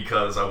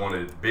because I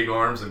wanted big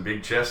arms and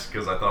big chests,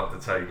 because I thought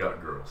that's how you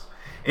got girls.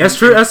 And, that's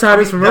true. That's how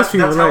it is for most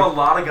people. That's how a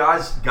lot of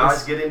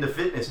guys get into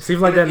fitness. It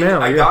seems like that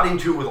now. I got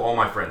into it with all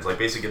my friends. Like,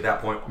 basically at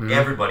that point,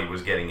 everybody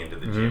was getting into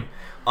the gym.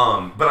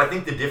 But I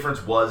think the difference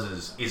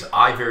is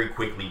I very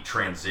quickly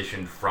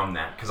transitioned from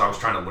that because I was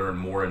trying to learn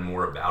more and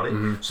more about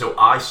it. So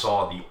I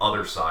saw the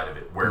other side of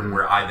it,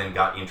 where I then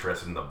got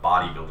interested in the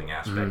bodybuilding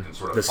aspect and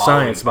sort of the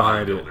science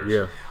behind it.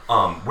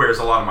 Whereas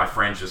a lot of my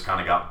friends just kind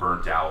of got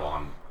burnt out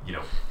on,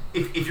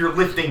 if you're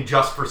lifting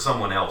just for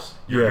someone else,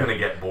 you're going to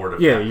get bored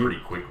of that pretty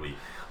quickly.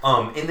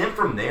 And then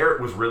from there,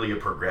 it was really a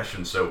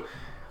progression. So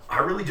I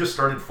really just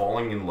started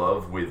falling in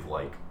love with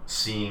like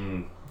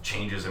seeing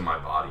changes in my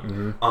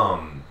body.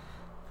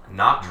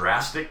 Not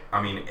drastic.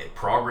 I mean,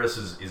 progress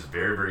is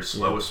very, very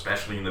slow,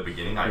 especially in the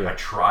beginning. I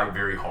tried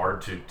very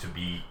hard to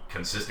be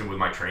consistent with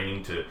my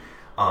training, to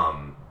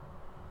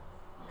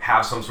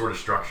have some sort of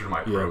structure to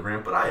my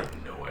program, but I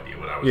had no idea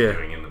what I was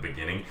doing in the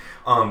beginning.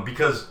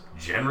 Because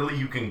generally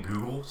you can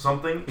Google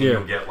something and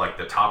you'll get like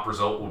the top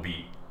result will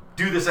be,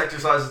 do this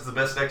exercise, it's the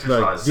best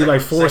exercise. Do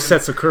like 4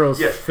 sets of curls.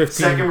 15.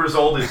 Second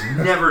result is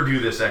never do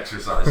this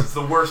exercise. It's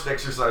the worst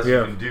exercise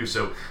you can do.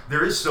 So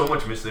there is so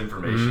much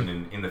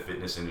misinformation in the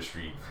fitness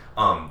industry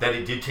that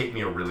it did take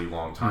me a really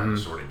long time to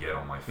sort of get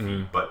on my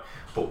feet. But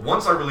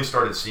once I really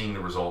started seeing the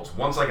results,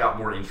 once I got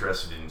more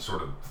interested in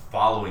sort of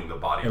following the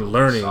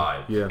bodybuilding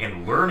side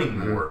and learning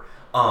more,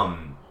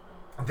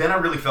 then I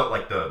really felt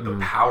like the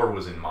power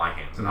was in my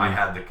hands, and I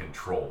had the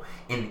control.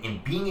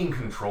 In being in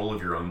control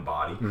of your own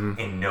body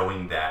and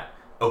knowing that,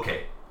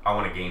 okay, I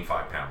want to gain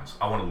 5 pounds.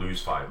 I want to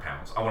lose 5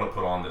 pounds. I want to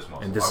put on this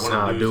muscle. And this I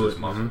want to lose this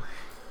muscle.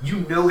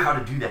 You know how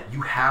to do that.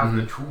 You have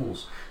the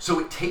tools. So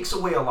it takes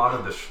away a lot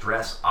of the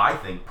stress, I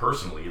think,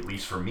 personally, at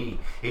least for me,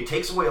 it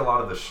takes away a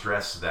lot of the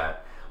stress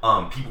that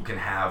people can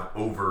have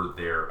over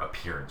their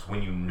appearance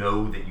when you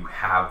know that you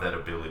have that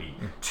ability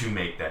to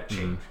make that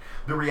change.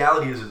 The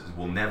reality is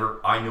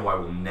I know I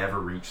will never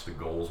reach the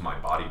goals, my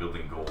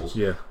bodybuilding goals,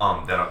 that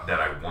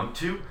I want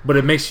to. But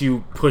it makes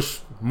you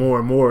push more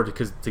and more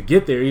to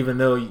get there, even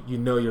though you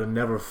know you'll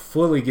never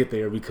fully get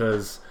there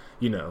because,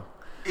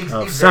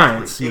 of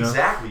science.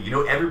 Exactly.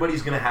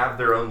 Everybody's going to have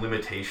their own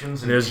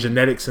limitations. And there's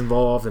genetics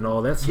involved and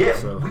all that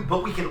stuff. Yeah,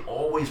 but we can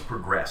always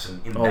progress.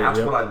 And that's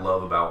what I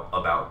love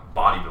about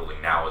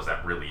bodybuilding now is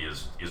that really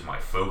is my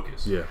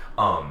focus. Yeah.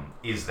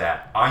 Is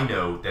that I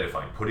know that if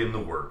I put in the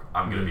work,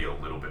 I'm going to be a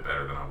little bit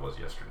better than I was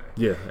yesterday.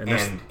 Yeah.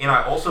 And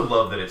I also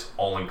love that it's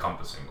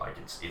all-encompassing. Like,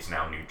 it's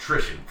now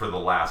nutrition. For the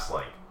last,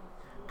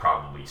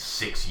 probably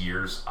 6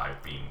 years,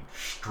 I've been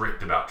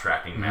strict about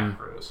tracking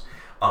macros.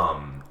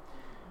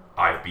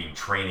 I've been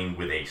training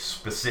with a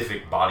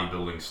specific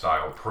bodybuilding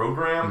style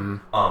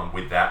program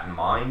with that in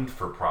mind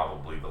for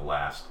probably the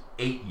last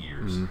 8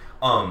 years.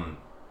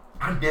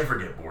 I never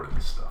get bored of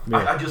this stuff.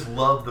 Yeah. I just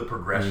love the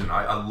progression.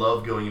 I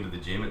love going into the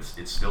gym.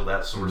 It's still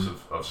that source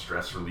of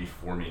stress relief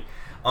for me.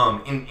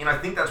 And I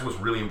think that's what's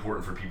really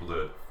important for people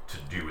to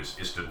do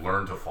is to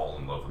learn to fall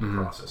in love with the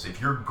process.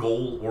 If you're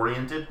goal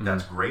oriented,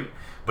 that's great.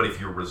 But if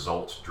you're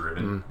results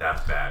driven,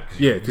 that's bad.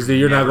 Because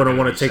you're not going to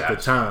want to take the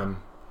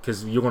time.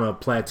 Because you're going to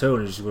plateau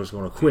and you're just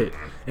going to quit.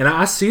 And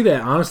I see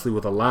that, honestly,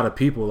 with a lot of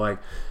people. Like,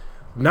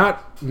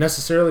 not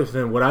necessarily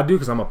within what I do,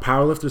 because I'm a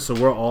powerlifter, so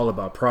we're all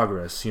about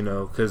progress,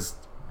 because,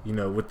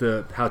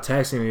 with how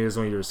taxing it is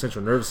on your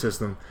central nervous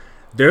system,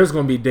 there's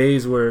going to be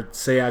days where,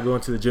 say I go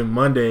into the gym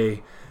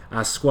Monday,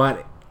 I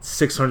squat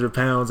 600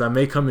 pounds, I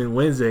may come in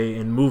Wednesday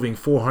and moving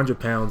 400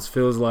 pounds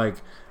feels like,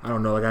 I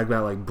don't know, like I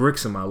got like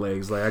bricks in my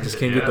legs. Like, I just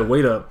can't get the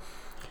weight up.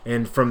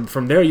 And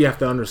from there, you have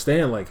to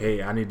understand, like,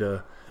 hey, I need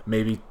to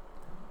maybe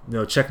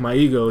check my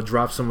ego,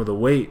 drop some of the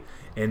weight,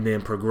 and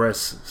then progress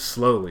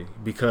slowly.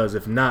 Because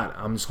if not,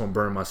 I'm just going to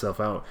burn myself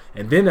out.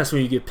 And then that's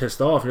when you get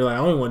pissed off. You're like, I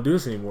don't even want to do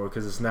this anymore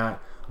because it's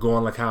not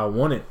going like how I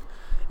want it.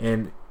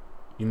 And,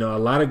 a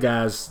lot of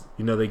guys,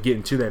 they get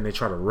into that and they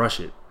try to rush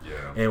it.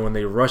 Yeah. And when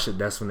they rush it,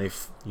 that's when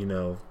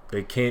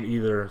they can't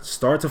either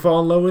start to fall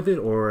in love with it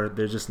or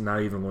they're just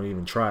not even going to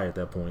even try at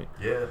that point.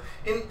 Yeah.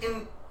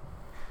 And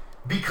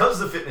because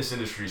the fitness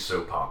industry is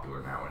so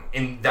popular now,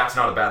 and that's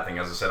not a bad thing.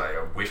 As I said,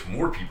 I wish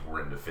more people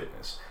were into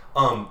fitness.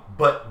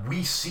 But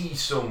we see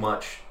so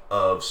much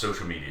of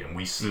social media, and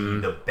we see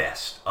the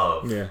best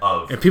of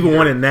and people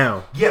want it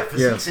now. Yeah,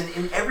 physiques,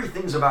 and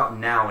everything's about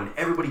now. And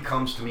everybody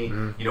comes to me,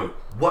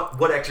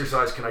 what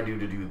exercise can I do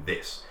to do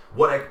this?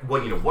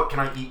 What can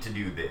I eat to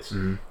do this?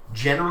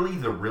 Generally,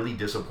 the really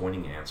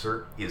disappointing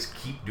answer is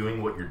keep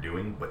doing what you're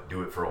doing, but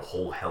do it for a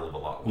whole hell of a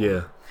lot longer.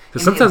 Yeah,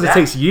 because sometimes it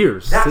takes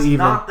years. That's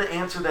not the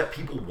answer that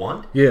people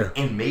want. Yeah,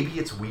 and maybe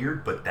it's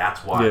weird, but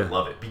that's why I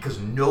love it, because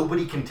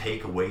nobody can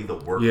take away the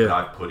work that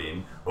I've put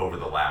in over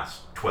the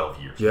last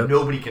 12 years. Yep.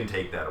 Nobody can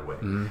take that away.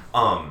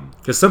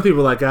 Because some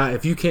people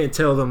if you can't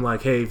tell them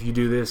like, hey, if you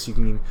do this, you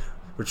can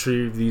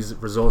retrieve these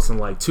results in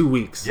like 2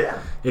 weeks. Yeah.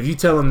 If you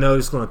tell them no,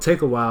 it's going to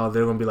take a while,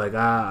 they're going to be like,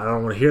 I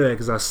don't want to hear that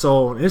because I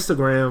saw on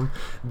Instagram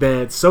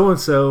that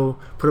so-and-so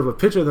put up a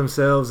picture of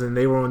themselves and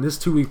they were on this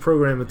 2-week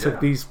program and took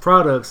these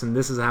products and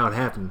this is how it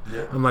happened.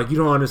 Yeah. I'm like, you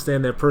don't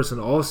understand that person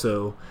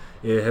also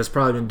has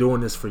probably been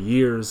doing this for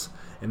years,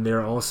 and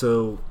they're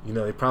also,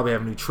 they probably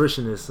have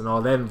nutritionists and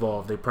all that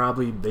involved.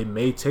 They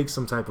may take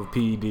some type of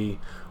PED,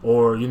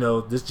 or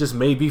this just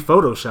may be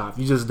Photoshop.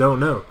 You just don't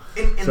know.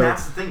 And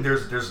that's the thing.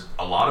 There's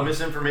a lot of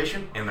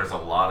misinformation, and there's a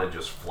lot of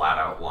just flat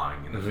out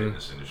lying in the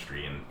fitness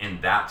industry,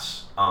 and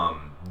that's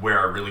where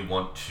I really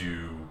want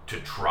to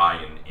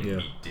try and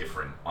be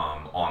different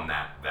on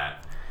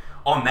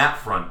that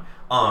front.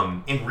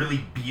 And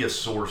really be a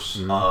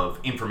source of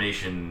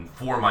information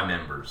for my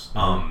members.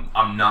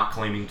 I'm not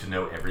claiming to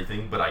know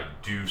everything, but I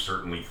do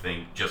certainly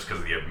think, just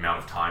because of the amount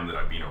of time that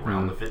I've been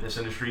around the fitness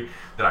industry,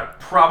 that I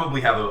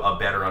probably have a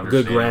better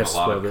understanding of a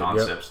lot of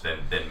concepts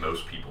than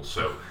most people.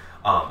 So,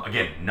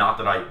 again, not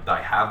that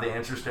I have the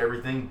answers to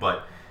everything,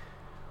 but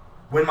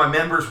when my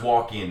members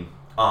walk in,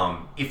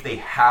 if they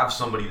have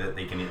somebody that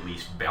they can at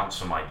least bounce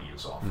some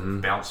ideas off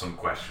of, bounce some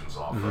questions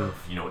off of,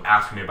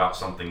 ask me about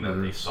something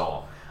that they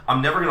saw.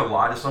 I'm never going to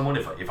lie to someone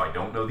if I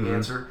don't know the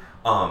answer.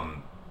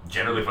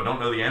 Generally, if I don't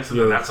know the answer,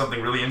 then that's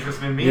something really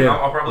interesting in me, and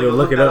I'll probably go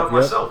look that up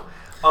myself.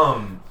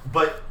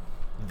 But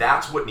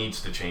that's what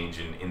needs to change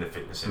in the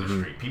fitness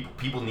industry.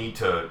 People need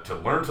to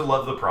learn to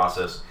love the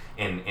process,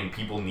 and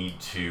people need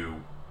to...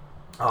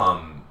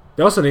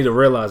 They also need to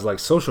realize, like,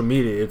 social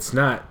media, it's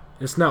not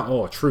it's not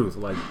all truth.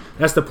 Like,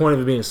 that's the point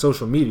of it being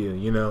social media.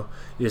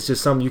 It's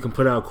just something you can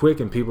put out quick,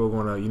 and people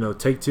are gonna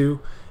take to,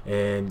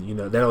 and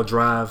that'll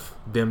drive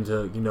them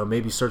to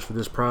maybe search for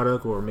this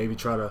product, or maybe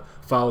try to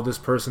follow this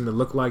person to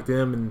look like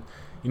them. And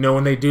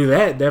when they do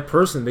that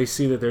person, they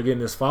see that they're getting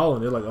this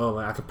following, they're like, oh,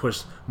 I can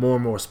push more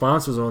and more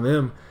sponsors on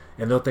them,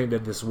 and they'll think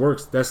that this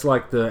works. That's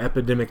like the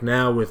epidemic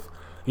now with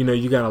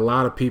you got a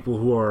lot of people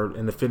who are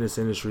in the fitness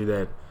industry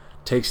that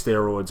take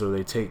steroids, or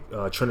they take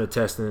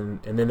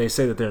trinitestin, and then they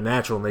say that they're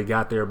natural, and they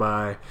got there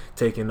by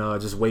taking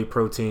just whey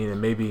protein and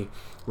maybe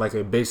like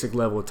a basic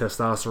level of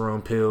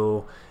testosterone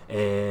pill,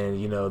 and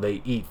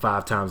they eat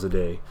 5 times a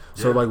day.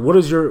 So like, what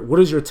is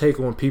your take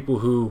on people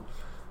who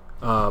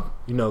kind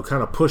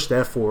of push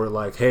that forward,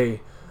 like,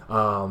 hey,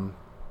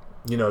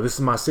 this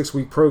is my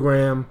 6-week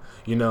program,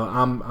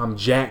 I'm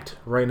jacked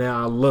right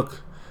now, I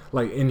look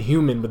like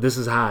inhuman, but this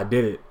is how I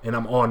did it, and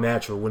I'm all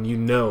natural,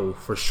 when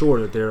for sure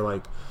that they're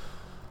like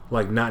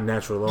not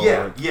natural at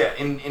all. Yeah,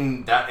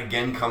 and that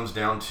again comes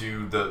down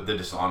to the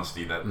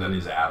dishonesty that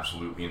is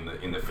absolutely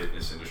in the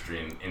fitness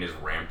industry, and is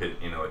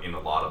rampant in a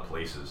lot of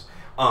places.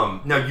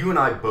 Now you and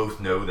I both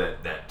know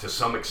that to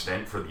some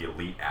extent, for the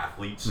elite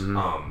athletes,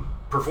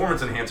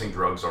 performance enhancing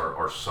drugs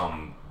are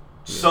some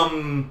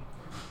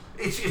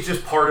it's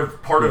just part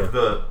of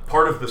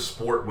the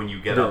sport when you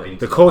get up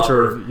into the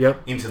culture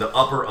into the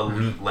upper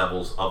elite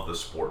levels of the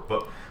sport.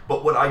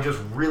 But what I just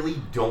really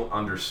don't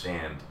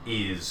understand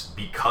is,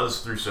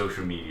 because through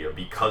social media,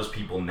 because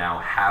people now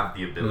have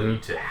the ability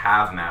to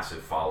have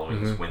massive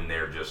followings when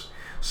they're just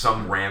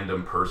some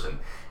random person,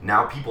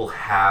 now people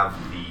have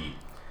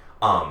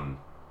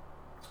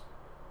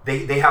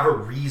they have a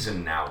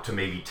reason now to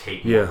maybe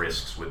take more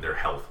risks with their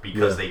health,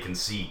 because they can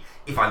see,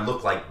 if I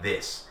look like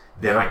this,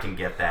 then I can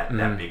get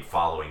that big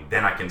following,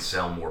 then I can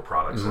sell more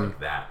products like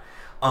that.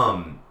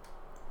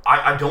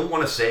 I don't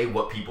want to say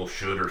what people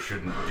should or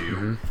shouldn't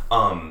do,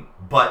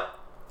 but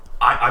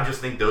I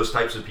just think those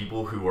types of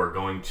people who are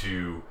going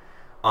to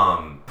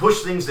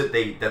push things that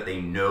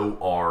they know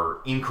are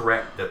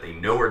incorrect, that they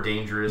know are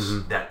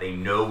dangerous, that they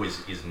know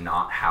is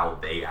not how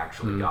they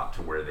actually got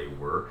to where they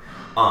were,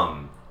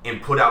 and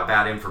put out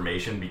bad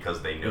information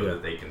because they know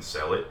that they can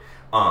sell it.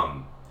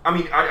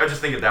 I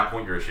just think at that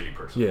point you're a shitty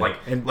person.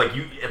 Like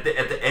you at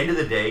the end of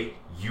the day,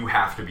 you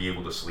have to be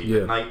able to sleep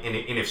at night, and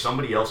if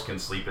somebody else can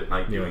sleep at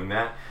night doing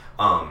that,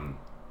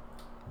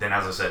 then,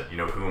 as I said,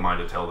 who am I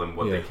to tell them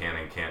what they can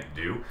and can't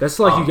do? That's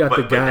like you got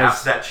the guys. But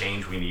that's that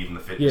change we need in the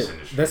fitness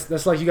industry.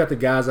 That's like you got the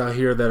guys out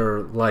here that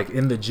are like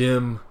in the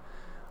gym,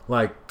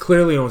 like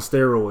clearly on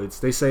steroids.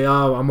 They say,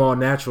 "Oh, I'm all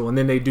natural," and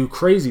then they do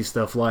crazy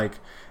stuff like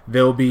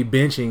they'll be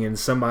benching and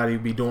somebody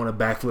will be doing a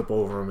backflip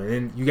over them, and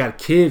then you got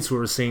kids who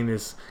are seeing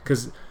this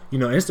because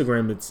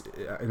Instagram, it's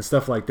and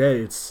stuff like that.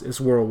 It's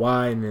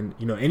worldwide, and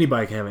then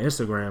anybody can have an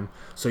Instagram.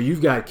 So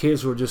you've got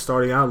kids who are just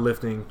starting out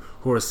lifting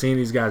who are seeing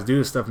these guys do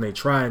this stuff, and they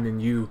try, and then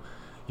you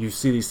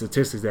see these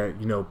statistics that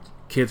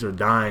kids are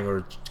dying,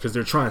 or because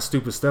they're trying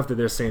stupid stuff that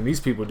they're saying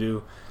these people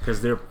do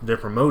because they're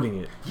promoting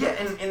it. Yeah,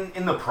 and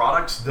in the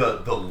products,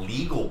 the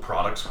legal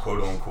products,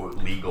 quote unquote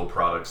legal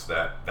products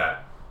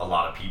that a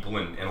lot of people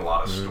and a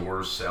lot of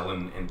stores sell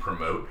and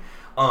promote.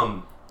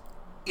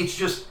 It's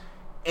just,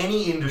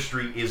 any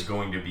industry is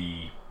going to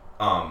be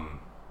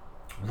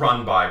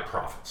run by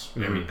profits. I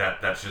mean,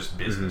 that's just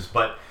business.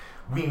 But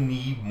we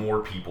need more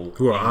people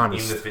who are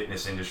honest in the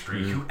fitness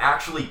industry who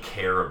actually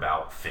care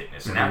about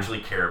fitness and actually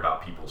care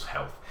about people's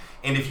health.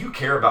 And if you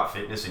care about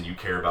fitness and you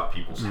care about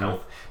people's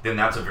health, then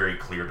that's a very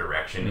clear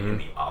direction in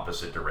the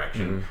opposite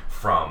direction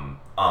from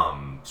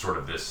sort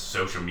of this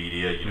social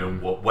media,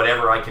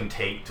 whatever I can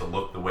take to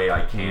look the way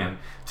I can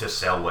to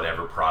sell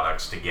whatever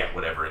products, to get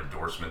whatever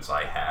endorsements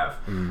I have.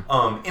 And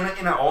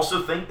I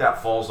also think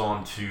that falls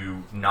on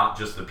to not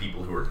just the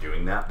people who are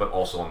doing that, but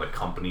also on the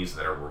companies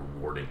that are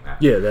rewarding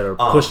that. Yeah, that are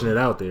pushing it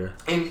out there.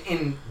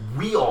 And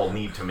we all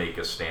need to make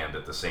a stand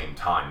at the same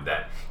time,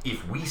 that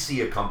if we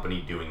see a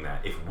company doing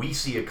that, if we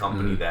see a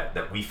company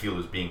that we feel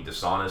is being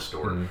dishonest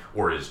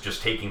or is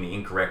just taking the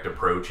incorrect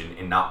approach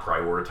and not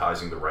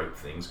prioritizing the right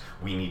things,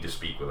 we need to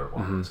speak with our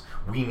clients.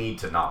 We need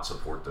to not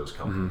support those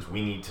companies.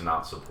 We need to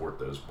not support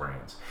those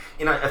brands.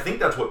 And I think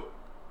that's what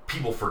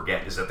people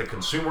forget, is that the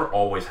consumer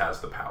always has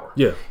the power.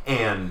 Yeah.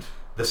 And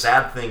the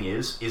sad thing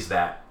is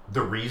that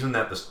the reason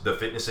that the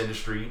fitness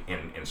industry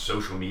and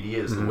social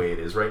media is the way it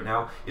is right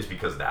now is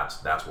because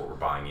that's what we're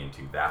buying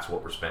into. That's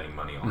what we're spending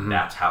money on.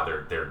 That's how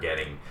they're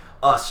getting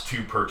us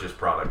to purchase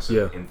products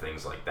and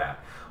things like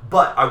that.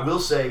 But I will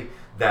say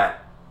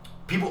that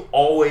people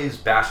always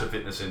bash the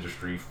fitness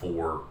industry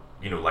for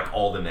like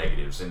all the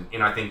negatives,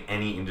 and I think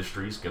any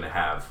industry is going to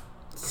have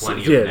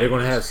plenty of negatives. They're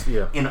going to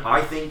have And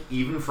I think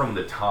even from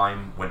the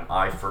time when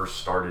I first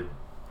started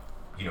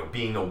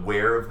being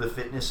aware of the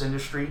fitness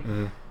industry,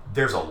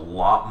 there's a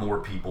lot more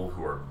people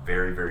who are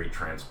very, very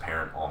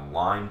transparent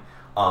online.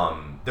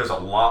 There's a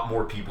lot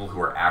more people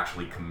who are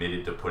actually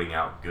committed to putting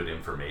out good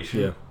information.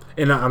 Yeah,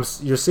 and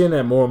you're seeing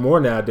that more and more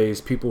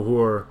nowadays. People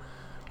who are,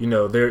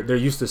 they're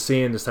used to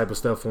seeing this type of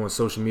stuff on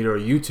social media or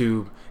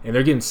YouTube, and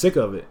they're getting sick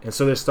of it, and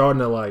so they're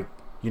starting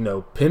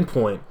to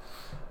pinpoint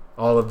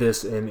all of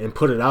this and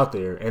put it out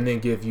there, and then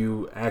give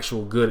you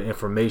actual good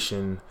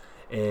information.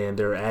 And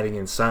they're adding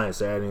in science,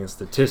 they're adding in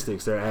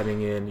statistics, they're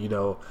adding in,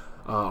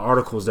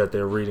 articles that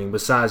they're reading,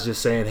 besides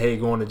just saying, hey,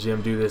 go in the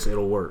gym, do this,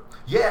 it'll work.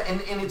 Yeah,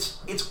 and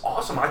it's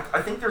awesome.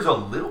 I think there's a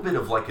little bit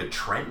of like a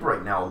trend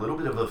right now, a little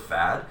bit of a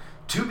fad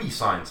to be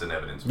science and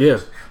evidence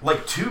based. Yeah.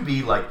 Like to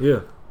be like, yeah.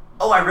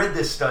 Oh, I read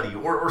this study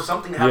or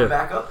something to have a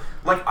backup.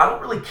 Like, I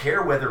don't really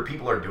care whether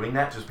people are doing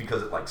that just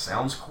because it like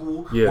sounds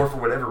cool or for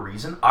whatever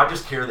reason. I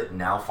just care that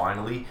now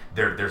finally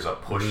there's a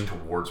push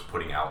towards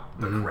putting out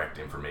the correct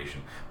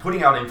information.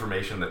 Putting out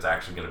information that's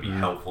actually going to be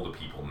helpful to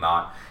people,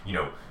 not,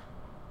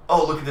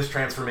 oh, look at this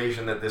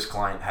transformation that this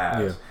client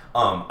has.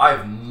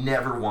 I've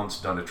never once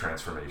done a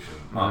transformation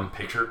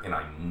picture, and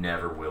I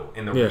never will.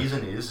 And the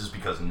reason is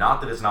because not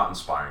that it's not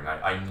inspiring.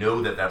 I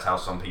know that that's how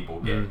some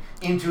people get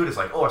into it. It's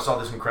like, oh, I saw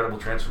this incredible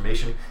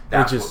transformation.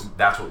 That's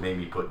what made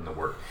me put in the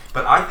work.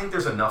 But I think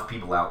there's enough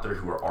people out there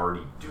who are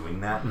already doing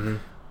that.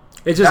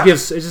 It just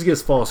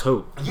gives false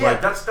hope. Yeah,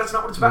 that's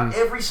not what it's about.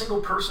 Every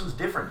single person's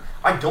different.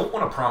 I don't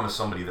want to promise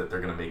somebody that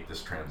they're going to make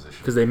this transition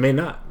because they may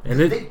not, and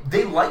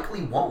they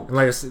likely won't. And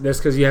that's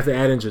because you have to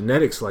add in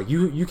genetics. Like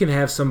you can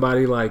have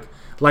somebody like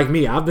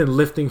me. I've been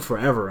lifting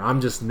forever.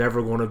 I'm just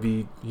never going to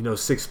be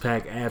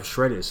 6-pack abs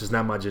shredded. It's just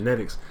not my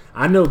genetics.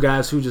 I know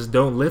guys who just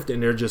don't lift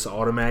and they're just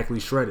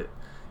automatically shredded.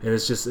 And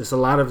it's a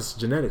lot of it's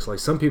genetics. Like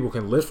some people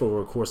can lift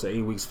over a course of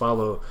 8 weeks,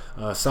 follow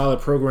a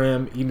solid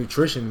program, eat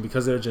nutrition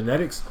because of their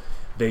genetics.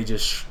 They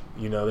just,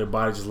 their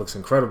body just looks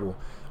incredible.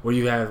 Where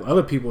you have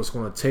other people, it's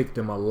going to take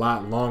them a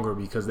lot longer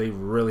because they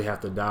really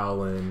have to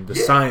dial in the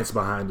science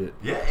behind it.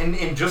 Yeah,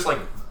 and just like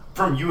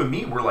from you and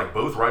me, we're like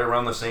both right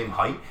around the same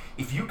height.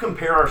 If you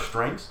compare our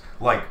strengths,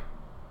 like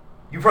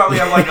you probably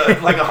have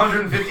like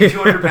 150,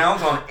 200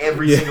 pounds on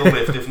every single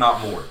lift, if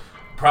not more.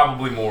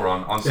 Probably more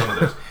on some of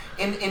those.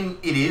 And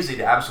it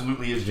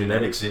absolutely is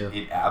genetics.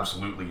 It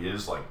absolutely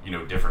is like,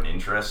 different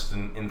interests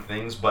and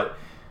things, but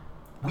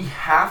we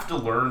have to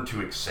learn to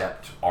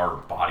accept our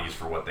bodies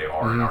for what they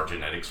are and our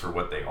genetics for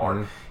what they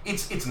are.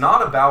 It's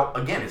not about,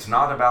 again, it's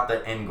not about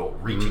the end goal,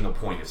 reaching a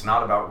point. It's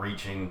not about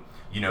reaching,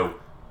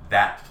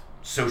 that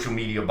social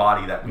media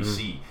body that we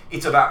see.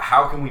 It's about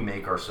how can we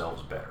make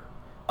ourselves better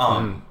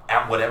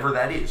at whatever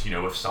that is.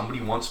 If somebody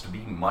wants to be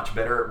much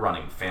better at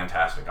running,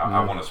 fantastic.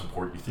 I want to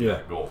support you through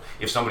that goal.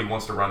 If somebody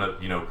wants to run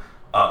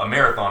a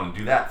marathon and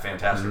do that,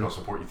 fantastic. I'll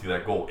support you through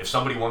that goal. If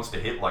somebody wants to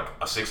hit like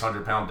a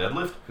 600-pound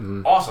deadlift,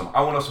 awesome.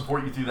 I want to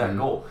support you through that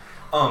goal.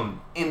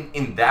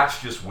 And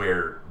that's just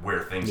where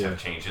things have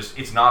changed.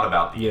 It's not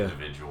about the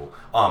individual.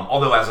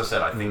 Although, as I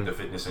said, I think the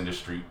fitness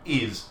industry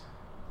is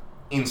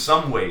in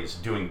some ways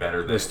doing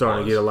better than it's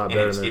starting to get a lot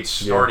better. It's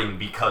starting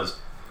because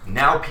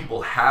now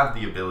people have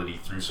the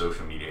ability through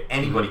social media.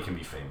 Anybody can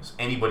be famous.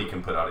 Anybody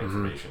can put out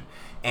information.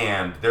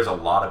 And there's a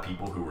lot of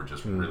people who were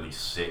just really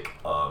sick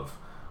of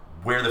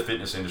where the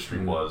fitness industry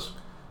was,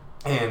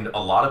 and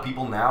a lot of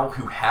people now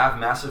who have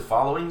massive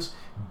followings,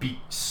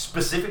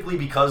 specifically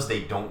because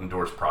they don't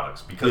endorse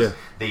products, because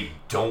they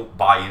don't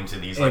buy into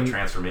these like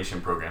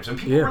transformation programs, and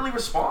people really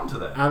respond to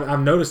that.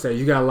 I've noticed that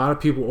you got a lot of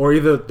people, or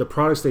either the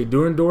products they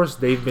do endorse,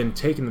 they've been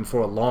taking them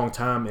for a long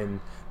time, and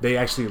they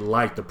actually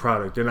like the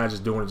product. They're not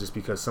just doing it just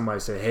because somebody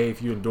said, hey,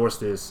 if you endorse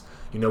this,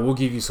 we'll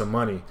give you some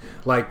money.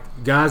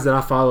 Like guys that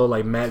I follow,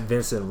 like Matt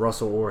Vincent,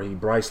 Russell Orhe,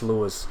 Bryce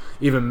Lewis,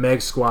 even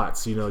Meg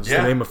Squats, just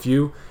to name a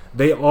few,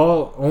 they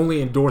all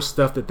only endorse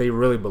stuff that they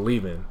really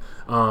believe in.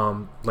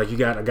 Like you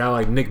got a guy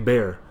like Nick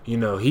Bare,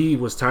 he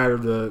was tired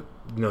of the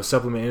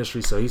supplement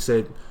industry, so he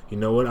said, you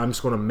know what, I'm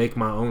just going to make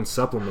my own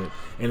supplement,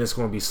 and it's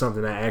going to be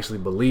something I actually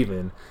believe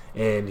in.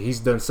 And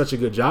he's done such a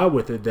good job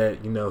with it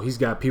that he's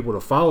got people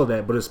to follow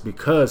that, but it's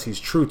because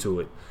he's true to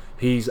it.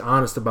 He's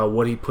honest about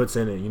what he puts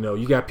in it.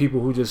 You got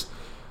people who just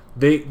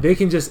they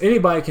can just,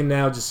 anybody can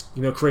now just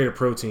create a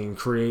protein,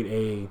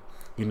 create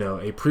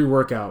a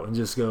pre-workout, and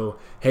just go,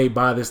 hey,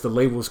 buy this, the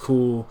label's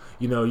cool,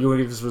 you're gonna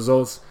get these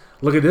results.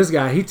 Look at this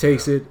guy, he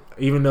takes it,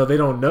 even though they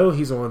don't know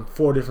he's on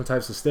 4 different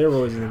types of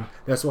steroids, and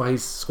that's why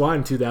he's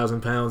squatting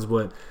 2,000 pounds,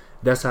 but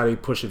that's how they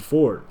push it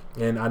forward.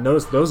 And I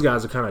noticed those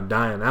guys are kind of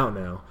dying out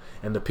now.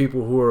 And the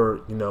people who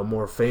are,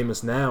 more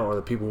famous now are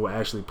the people who are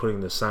actually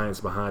putting the science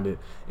behind it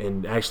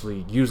and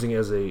actually using it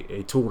as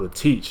a tool to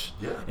teach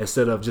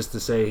instead of just to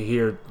say,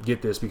 here,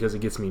 get this because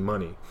it gets me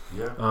money.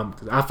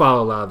 I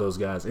follow a lot of those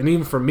guys. And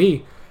even for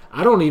me,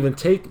 I don't even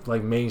take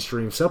like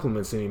mainstream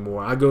supplements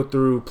anymore. I go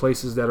through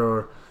places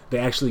they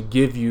actually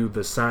give you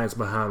the science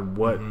behind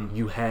what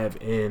you have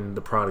in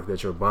the product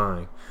that you're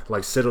buying,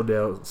 like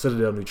Citadel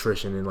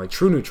Nutrition and like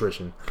True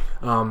Nutrition.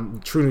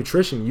 True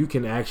Nutrition, you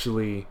can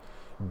actually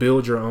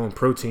build your own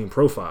protein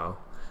profile,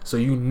 so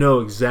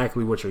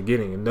exactly what you're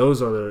getting, and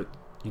those are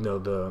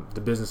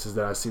the businesses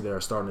that I see that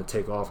are starting to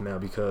take off now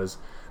because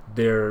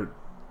they're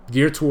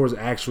geared towards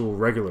actual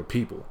regular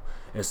people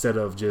instead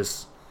of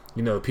just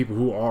people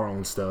who are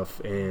on stuff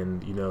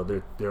and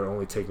they're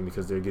only taking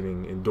because they're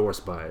getting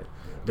endorsed by it.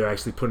 They're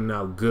actually putting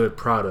out good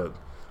product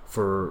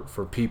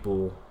for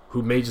people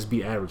who may just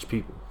be average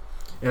people.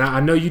 And I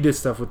know you did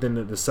stuff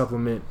within the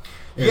supplement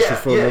industry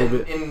for a little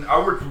bit. And I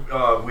worked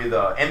with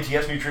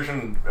MTS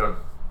Nutrition.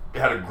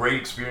 Had a great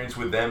experience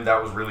with them.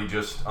 That was really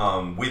just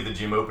with the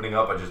gym opening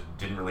up. I just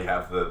didn't really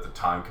have the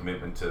time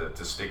commitment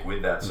to stick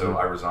with that, so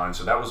I resigned.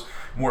 So that was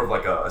more of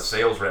like a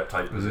sales rep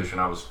type position.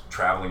 I was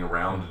traveling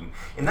around,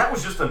 and that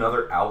was just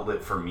another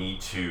outlet for me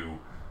to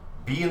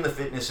be in the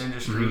fitness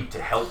industry,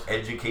 to help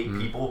educate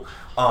people.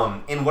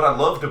 And what I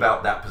loved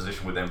about that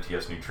position with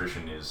MTS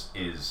Nutrition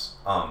is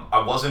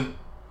I wasn't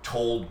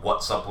told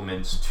what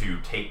supplements to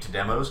take to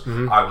demos.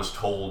 I was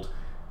told,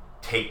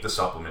 take the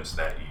supplements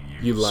that you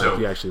use.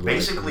 You actually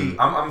basically,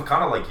 I'm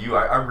kind of like you.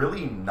 I'm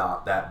really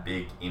not that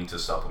big into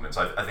supplements.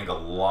 I think a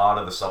lot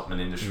of the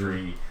supplement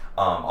industry,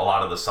 a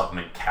lot of the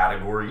supplement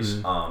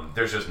categories,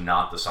 there's just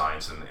not the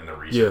science and the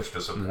research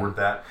to support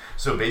that.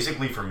 So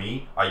basically for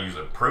me, I use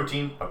a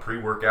protein, a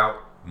pre-workout,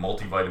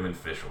 multivitamin,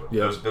 fish oil.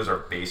 Those are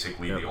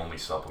basically the only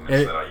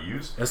supplements that I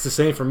use. That's the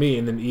same for me.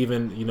 And then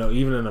even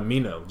an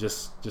amino,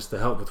 just to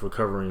help with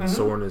recovery and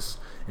soreness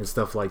and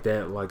stuff like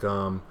that. Like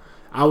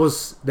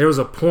there was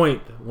a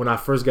point when I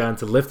first got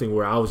into lifting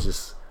where I was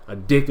just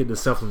addicted to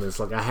supplements.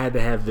 Like I had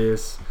to have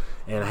this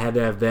and I had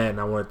to have that, and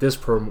I wanted this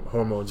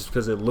hormone just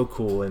because it looked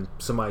cool. And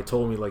somebody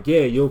told me like,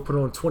 yeah, you'll put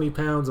on 20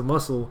 pounds of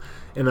muscle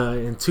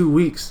in 2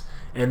 weeks.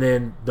 And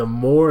then the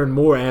more and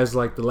more as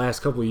like the last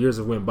couple of years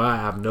have went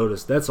by, I've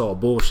noticed that's all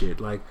bullshit.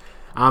 Like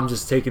I'm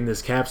just taking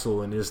this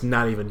capsule and it's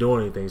not even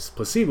doing anything. It's a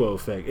placebo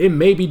effect. It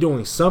may be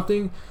doing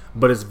something,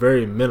 but it's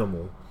very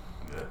minimal.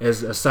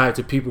 As aside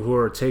to people who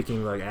are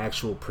taking like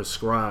actual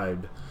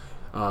prescribed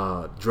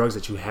drugs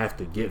that you have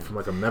to get from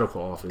like a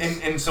medical office.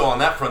 And so on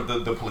that front,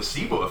 the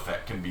placebo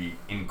effect can be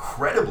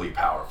incredibly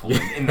powerful.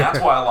 And that's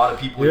why a lot of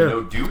people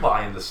do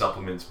buy into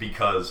supplements,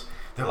 because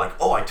they're like,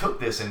 oh, I took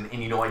this and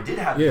I did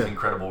have these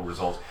incredible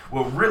results.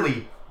 Well,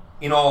 really,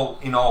 in all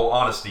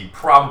honesty,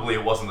 probably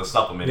it wasn't the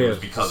supplement. It was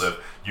because of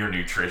your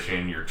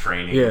nutrition, your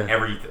training,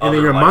 everything. And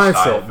then your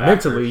mindset,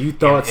 mentally, you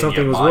thought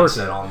something was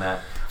working on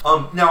that.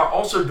 Now, I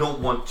also don't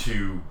want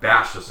to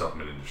bash the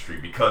supplement industry,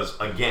 because,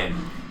 again,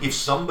 if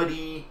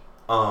somebody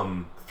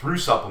through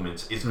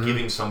supplements is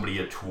giving somebody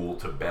a tool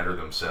to better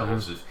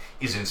themselves,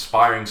 is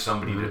inspiring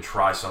somebody to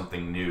try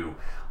something new,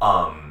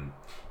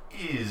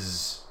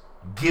 is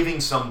giving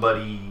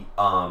somebody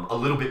a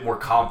little bit more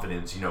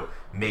confidence,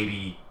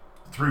 maybe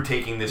through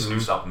taking this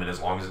new supplement, as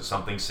long as it's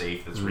something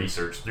safe that's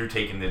researched, through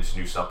taking this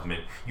new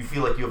supplement, you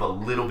feel like you have a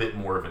little bit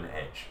more of an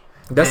edge.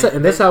 That's how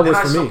it was for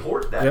me. I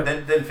support that.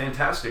 Then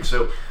fantastic.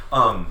 So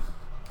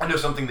I know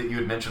something that you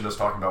had mentioned us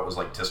talking about was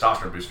like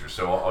testosterone boosters.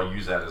 So I'll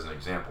use that as an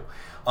example.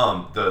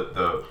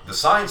 The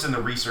science and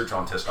the research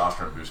on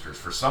testosterone boosters,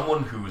 for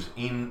someone who's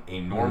in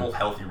a normal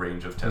healthy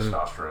range of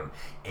testosterone,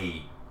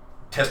 a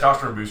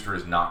testosterone booster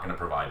is not going to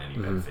provide any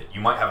benefit. You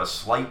might have a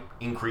slight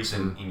increase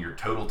in your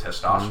total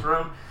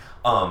testosterone,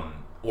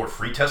 or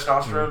free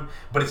testosterone,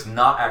 but it's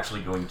not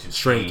actually going to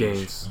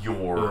change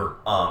your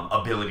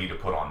ability to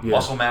put on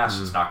muscle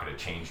mass. It's not going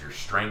to change your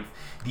strength.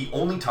 The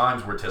only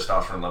times where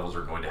testosterone levels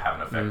are going to have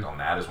an effect on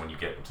that is when you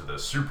get into the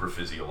super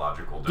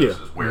physiological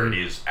doses, where it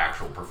is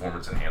actual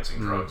performance enhancing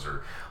drugs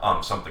or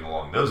something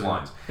along those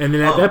lines. And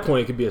then at that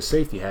point, it could be a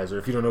safety hazard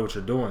if you don't know what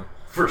you're doing.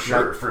 For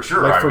sure.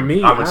 Like for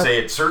me, I would say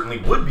it certainly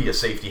would be a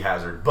safety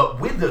hazard.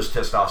 But with those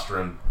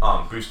testosterone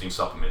boosting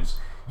supplements,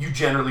 you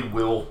generally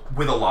will,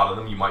 with a lot of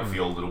them, you might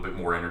feel a little bit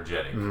more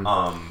energetic.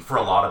 For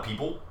a lot of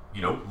people,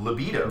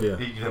 libido.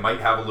 They might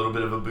have a little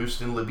bit of a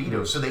boost in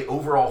libido, so they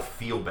overall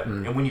feel better.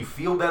 And when you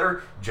feel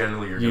better,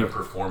 generally you're going to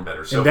perform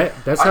better. So and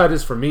that's how it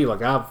is for me.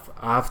 Like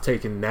I've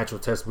taken natural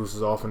test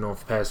boosters off and on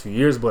for the past few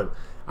years, but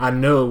I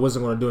know it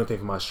wasn't going to do anything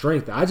for my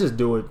strength. I just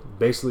do it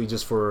basically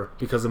just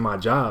because of my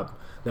job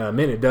that I'm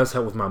in. It does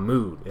help with my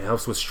mood. It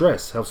helps with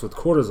stress, helps with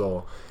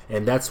cortisol,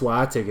 and that's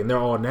why I take it. And they're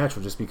all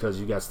natural, just because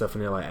you got stuff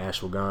in there like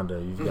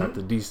ashwagandha, you've got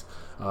the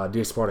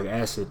D-aspartic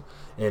acid,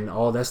 and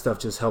all that stuff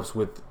just helps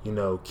with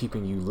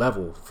keeping you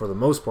level for the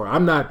most part.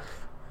 I'm not.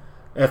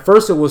 At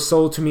first, it was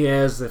sold to me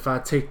as if I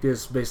take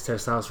this base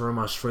testosterone,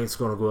 my strength's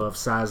going to go up,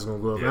 size is going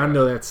to go up. And I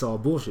know that's all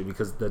bullshit,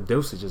 because the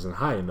dosage isn't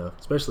high enough,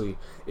 especially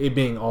it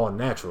being all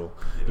natural.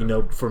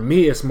 For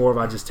me, it's more of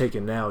I just take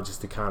it now just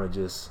to kind of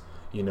just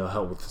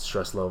help with the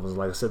stress levels.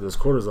 Like I said, those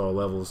cortisol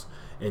levels,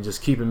 and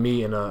just keeping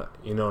me in a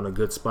in a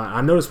good spot. I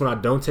notice when I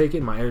don't take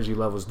it, my energy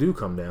levels do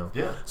come down.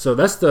 Yeah. So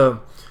that's the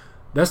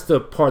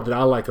part that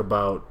I like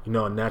about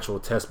a natural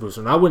test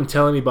booster. And I wouldn't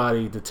tell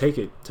anybody to take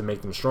it to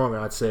make them stronger.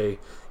 I'd say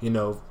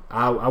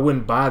I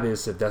wouldn't buy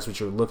this if that's what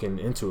you're looking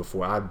into it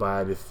for. I'd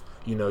buy it if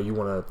you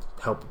want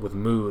to help with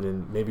mood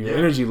and maybe your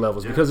energy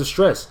levels, because of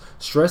stress.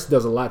 Stress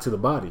does a lot to the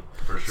body.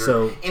 For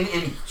sure.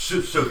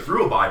 So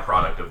through a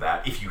byproduct of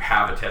that, if you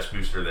have a test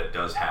booster that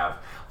does have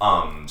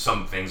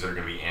some things that are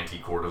going to be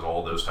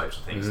anti-cortisol, those types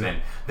of things,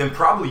 then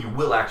probably you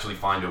will actually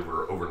find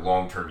over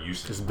long-term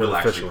usage, will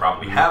actually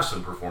probably have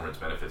some performance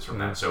benefits from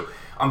that. So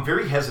I'm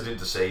very hesitant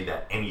to say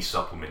that any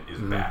supplement is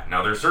bad.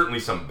 Now, there's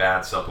certainly some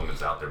bad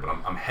supplements out there, but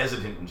I'm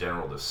hesitant in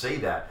general to say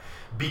that,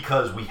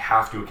 because we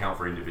have to account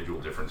for individual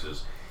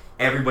differences.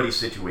 everybody's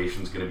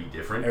situation is going to be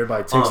different.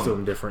 Everybody takes to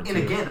them different. And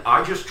again,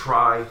 I just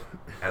try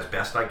as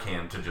best I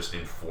can to just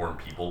inform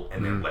people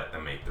and then let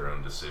them make their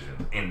own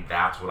decision. And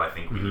that's what I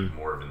think we need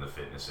more of in the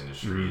fitness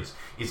industry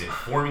is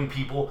informing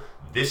people.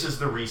 This is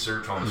the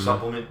research on the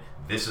supplement.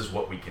 This is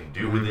what we can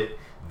do with it.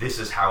 This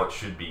is how it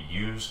should be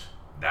used.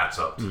 That's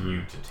up to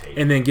you to take.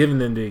 And then giving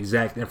them the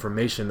exact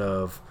information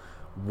of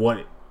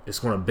what it's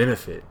going to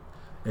benefit,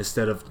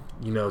 instead of,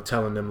 you know,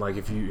 telling them like,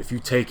 if you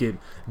take it,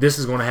 this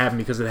is going to happen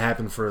because it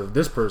happened for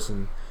this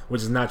person,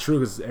 which is not true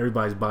because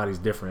everybody's body's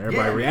different.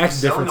 Everybody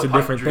reacts different to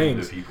different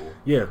things.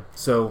 Yeah,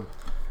 so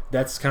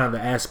that's kind of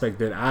the aspect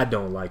that I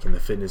don't like in the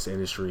fitness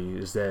industry,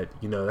 is that,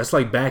 you know, that's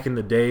like back in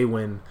the day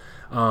when,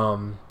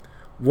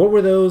 what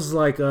were those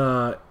like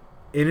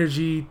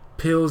energy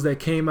pills that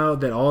came out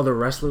that all the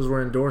wrestlers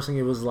were endorsing?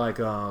 It was like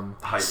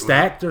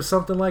Stacked or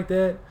something like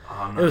that.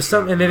 It was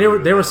something, and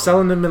then they were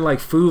selling them in like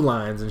food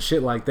lines and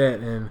shit like that,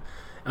 and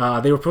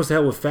they were supposed to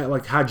help with fat,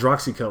 like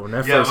hydroxycut when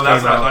that first came out. I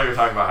thought you were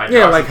talking about hydroxycut.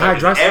 Yeah, like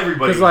hydroxycut.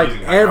 Because like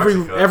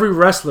every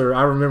wrestler,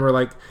 I remember,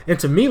 like, and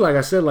to me, like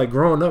I said, like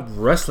growing up,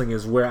 wrestling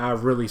is where I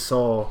really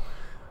saw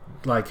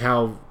like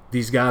how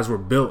these guys were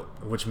built,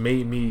 which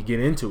made me get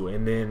into it.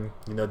 And then,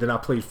 you know, then I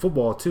played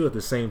football too at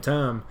the same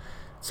time.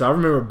 So I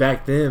remember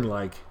back then,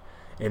 like,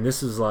 and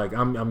this is like,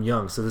 I'm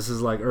young, so this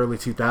is like early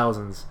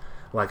 2000s,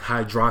 like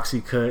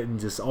hydroxycut and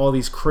just all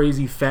these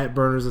crazy fat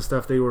burners and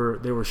stuff they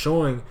were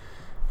showing,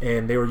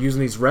 and they were using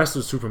these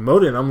wrestlers to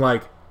promote it. And I'm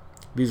like,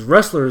 these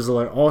wrestlers are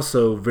like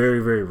also very,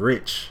 very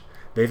rich.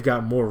 They've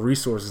got more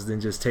resources than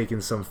just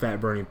taking some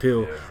fat burning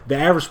pill. Yeah. The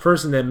average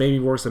person that maybe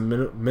works a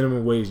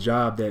minimum wage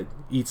job, that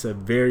eats a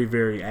very,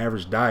 very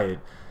average diet,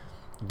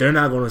 they're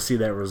not going to see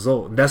that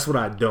result. And that's what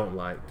I don't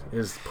like,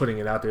 is putting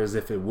it out there as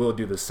if it will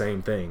do the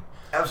same thing.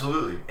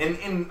 Absolutely.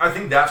 And I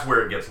think that's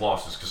where it gets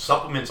lost, is because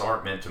supplements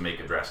aren't meant to make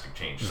a drastic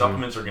change.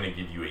 Supplements are going to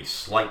give you a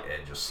slight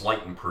edge, a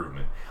slight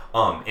improvement.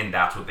 And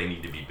that's what they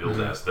need to be built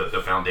as.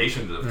 The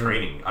foundations of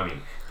training, I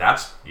mean,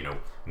 that's, you know,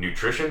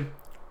 nutrition,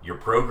 your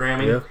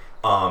programming,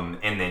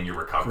 and then your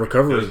recovery.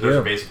 Those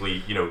are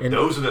basically, you know,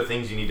 those are the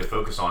things you need to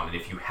focus on. And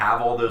if you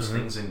have all those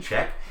things in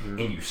check and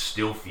you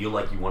still feel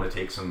like you want to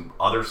take some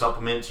other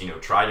supplements, you know,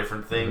 try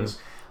different things,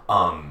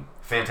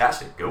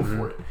 fantastic, go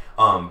for it.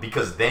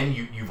 Because then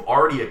you've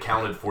already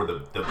accounted for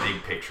the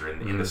big picture,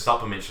 and the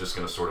supplement's just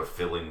going to sort of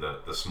fill in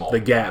the small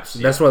gaps.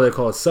 That's why they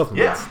call it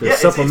supplements. They're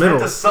supplemental.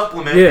 It's meant to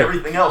supplement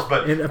everything else,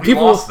 but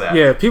people lost that.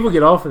 Yeah, people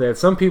get off of that.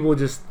 Some people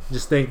just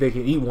think they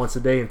can eat once a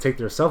day and take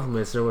their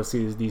supplements. They're going to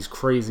see these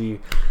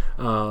crazy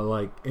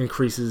like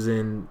increases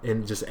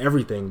in just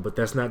everything, but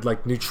that's not,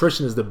 like,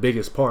 nutrition is the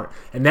biggest part.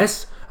 And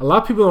that's, a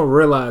lot of people don't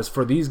realize,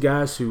 for these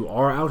guys who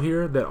are out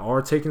here that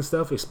are taking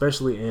stuff,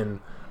 especially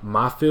in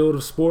my field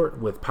of sport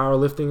with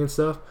powerlifting and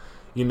stuff,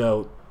 you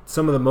know,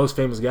 some of the most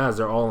famous guys,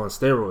 they're all on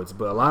steroids,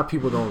 but a lot of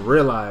people don't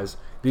realize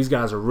these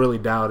guys are really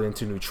dialed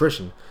into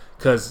nutrition.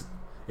 Because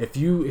if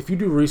you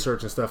do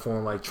research and stuff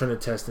on like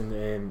trend testing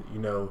and, you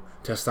know,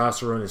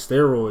 testosterone and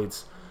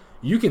steroids,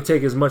 you can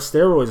take as much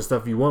steroids and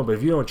stuff you want, but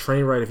if you don't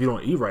train right, if you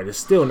don't eat right, it's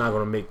still not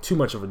going to make too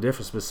much of a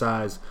difference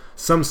besides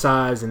some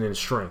size and then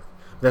strength.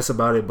 That's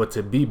about it. But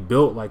to be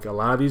built like a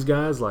lot of these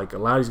guys, want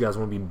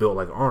to be built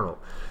like Arnold.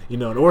 You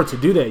know, in order to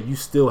do that, you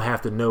still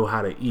have to know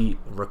how to eat,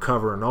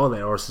 recover, and all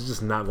that, or it's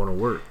just not going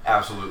to work.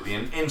 Absolutely.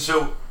 And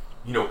so,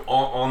 you know,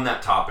 on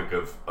that topic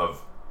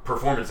of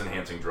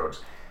performance-enhancing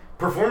drugs,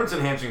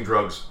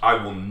 I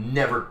will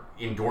never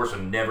endorse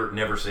and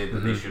never say that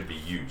they should be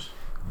used.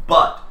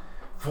 But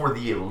for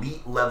the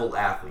elite level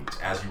athletes,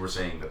 as you were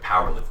saying, the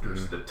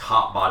powerlifters, the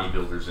top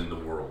bodybuilders in the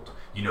world,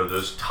 you know,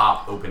 those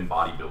top open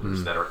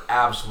bodybuilders that are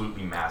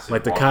absolutely massive,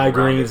 like the Kai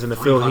Greens and the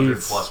Phil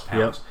Heaths, plus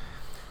pounds.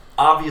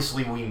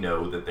 Obviously, we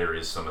know that there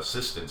is some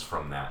assistance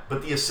from that,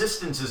 but the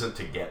assistance isn't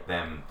to get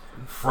them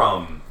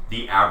from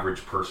the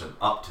average person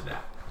up to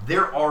that.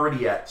 They're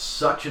already at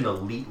such an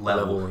elite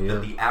level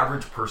that the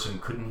average person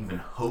couldn't even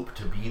hope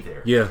to be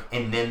there. Yeah.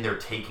 And then they're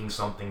taking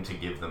something to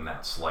give them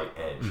that slight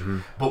edge.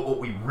 But what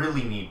we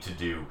really need to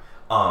do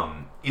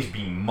is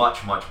be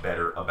much, much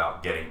better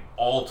about getting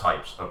all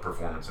types of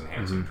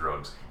performance-enhancing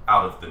drugs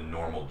out of the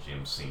normal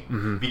gym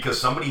scene. Because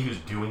somebody who's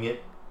doing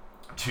it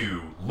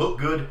to look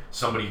good,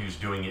 somebody who's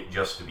doing it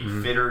just to be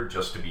fitter,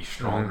 just to be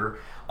stronger,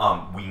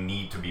 we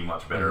need to be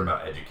much better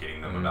about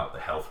educating them about the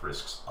health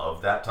risks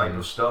of that type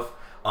of stuff.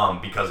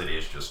 Because it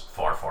is just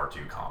far, far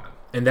too common.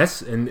 And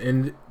that's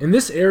in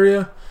this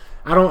area,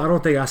 I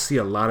don't think I see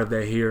a lot of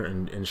that here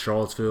in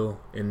Charlottesville,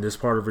 in this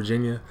part of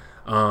Virginia.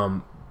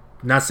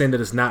 Not saying that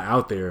it's not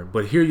out there,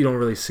 but here you don't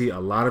really see a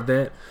lot of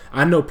that.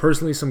 I know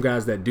personally some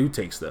guys that do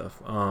take stuff,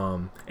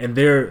 and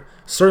they're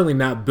certainly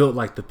not built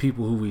like the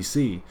people who we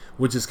see,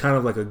 which is kind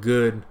of like a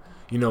good,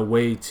 you know,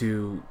 way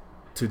to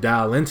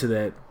dial into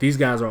that. These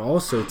guys are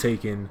also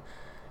taking,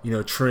 you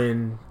know,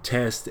 trend,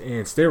 test,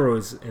 and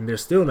steroids, and they're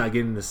still not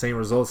getting the same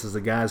results as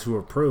the guys who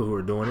are pro who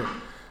are doing it.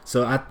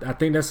 So I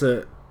think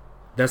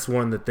that's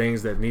one of the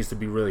things that needs to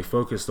be really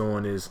focused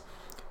on, is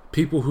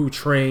people who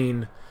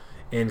train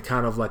in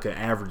kind of like an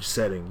average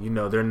setting. You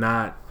know, they're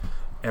not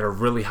at a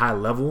really high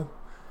level.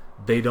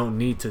 they don't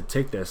need to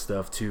take that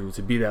stuff to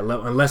be that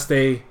level unless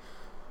they,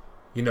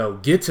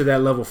 get to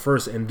that level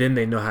first, and then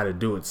they know how to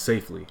do it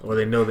safely, or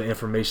they know the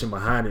information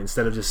behind it.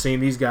 Instead of just seeing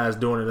these guys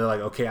doing it, they're like,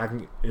 okay, I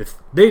can. If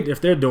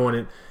they're doing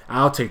it,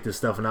 I'll take this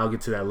stuff and I'll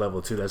get to that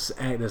level too.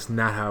 That's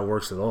not how it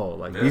works at all.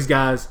 Like these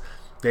guys,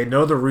 they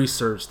know the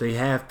research. They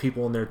have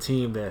people on their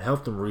team that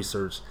help them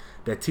research,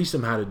 that teach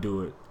them how to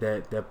do it,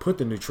 that put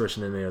the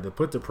nutrition in there, that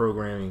put the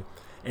programming,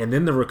 and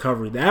then the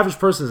recovery. The average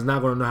person is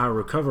not going to know how to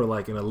recover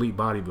like an elite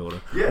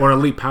bodybuilder or an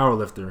elite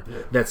powerlifter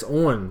that's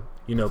on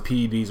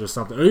PEDs or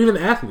something, or even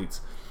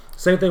athletes.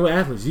 Same thing with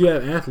athletes. You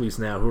have athletes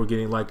now who are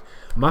getting, like,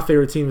 my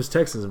favorite team is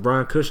Texans.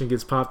 Brian Cushing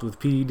gets popped with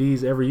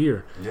PEDs every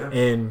year. Yeah.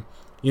 And,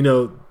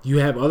 you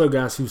have other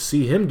guys who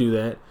see him do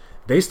that.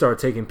 They start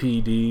taking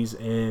PEDs,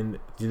 and,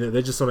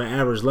 they're just on an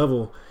average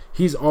level.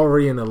 He's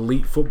already an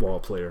elite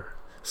football player.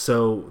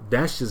 So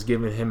that's just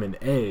giving him an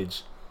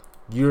edge.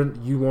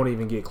 You won't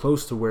even get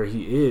close to where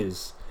he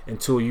is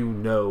until you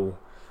know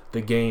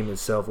the game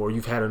itself, or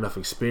you've had enough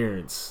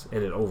experience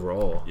in it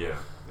overall. Yeah.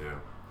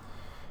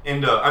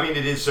 And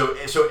it is so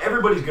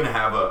everybody's going to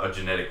have a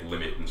genetic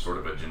limit and sort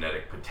of a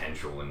genetic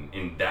potential,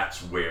 and that's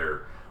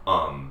where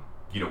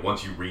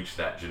once you reach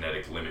that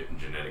genetic limit and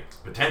genetic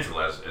potential,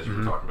 as you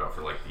were talking about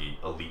for like the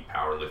elite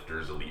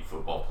powerlifters, elite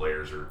football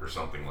players, or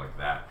something like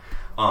that.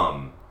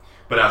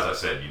 But as I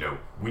said,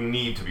 we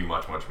need to be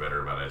much, much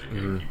better about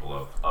educating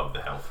people of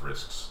the health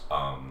risks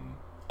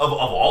of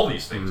all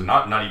these things,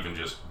 not even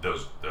just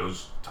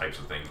those types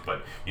of things,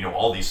 but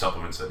all these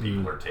supplements that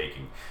people are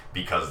taking,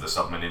 because the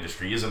supplement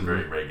industry isn't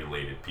very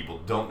regulated. People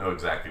don't know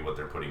exactly what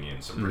they're putting in.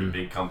 Some pretty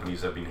big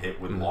companies have been hit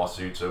with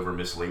lawsuits over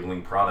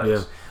mislabeling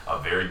products. A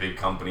very big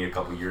company a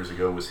couple years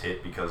ago was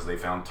hit because they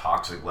found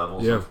toxic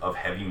levels of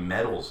heavy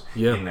metals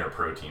in their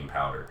protein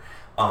powder.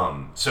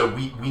 So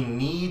we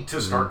need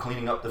to start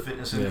cleaning up the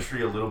fitness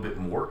industry a little bit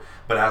more.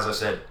 But as I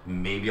said,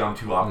 maybe I'm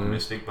too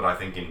optimistic, but I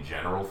think in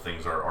general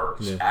things are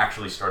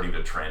actually starting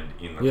to trend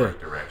in the right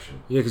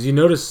direction. Yeah, because you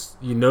notice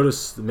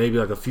maybe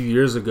like a few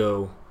years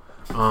ago,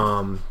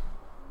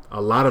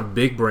 a lot of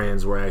big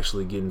brands were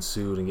actually getting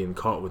sued and getting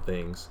caught with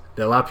things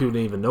that a lot of people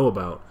didn't even know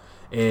about.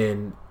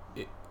 And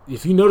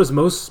if you notice,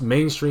 most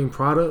mainstream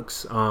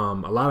products, a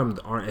lot of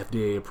them aren't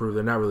FDA approved.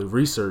 They're not really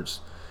researched.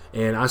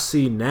 And I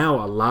see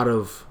now a lot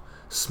of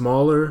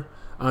smaller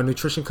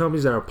nutrition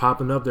companies that are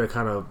popping up. They're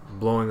kind of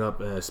blowing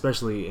up,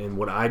 especially in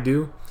what I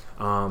do.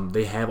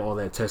 They have all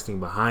that testing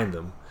behind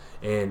them,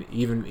 and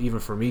even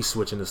for me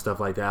switching to stuff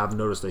like that, I've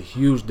noticed a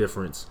huge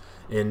difference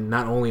in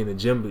not only in the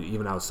gym but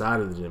even outside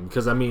of the gym.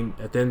 Because at the end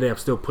of the day, I'm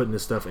still putting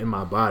this stuff in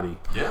my body.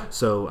 Yeah.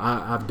 So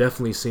I've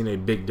definitely seen a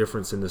big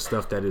difference in the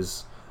stuff that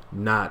is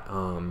not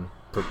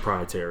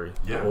proprietary,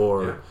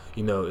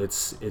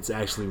 it's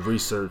actually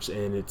research,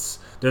 and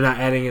they're not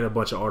adding in a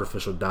bunch of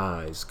artificial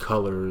dyes,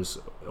 colors,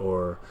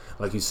 or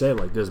like you said,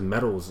 like there's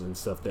metals and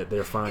stuff that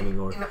they're finding.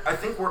 And I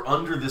think we're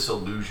under this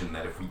illusion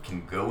that if we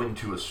can go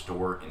into a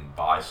store and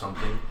buy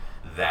something,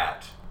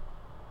 that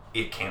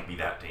it can't be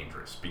that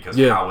dangerous, because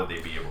how would they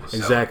be able to sell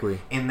exactly it?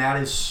 And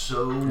that is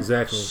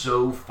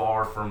so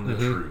far from the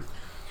truth.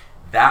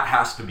 That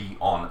has to be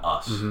on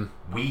us.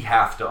 We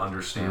have to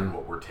understand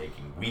what we're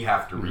taking. We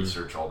have to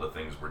research all the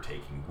things we're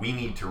taking. We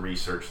need to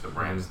research the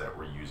brands that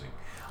we're using.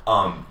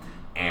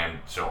 And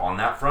so on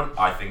that front,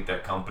 I think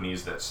that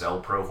companies that sell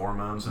pro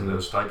hormones and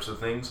those types of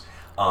things,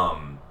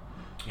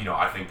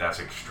 I think that's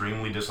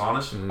extremely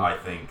dishonest. I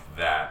think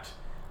that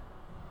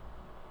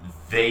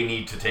they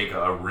need to take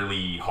a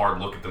really hard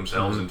look at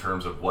themselves in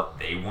terms of what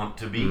they want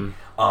to be.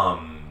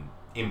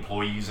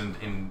 Employees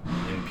and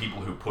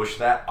people who push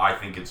that, I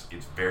think it's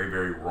very,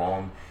 very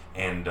wrong,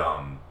 and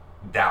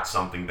that's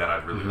something that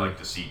I'd really like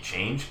to see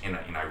change, and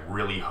I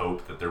really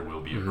hope that there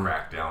will be a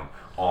crackdown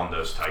on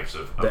those types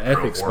of the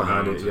ethics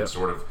behind it, and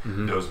sort of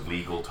those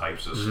legal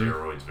types of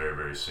steroids very,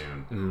 very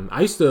soon.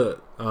 I used to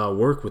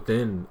work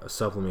within a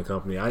supplement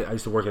company. I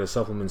used to work at a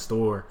supplement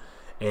store,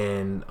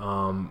 and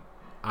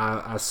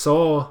I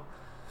saw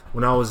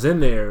when I was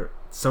in there,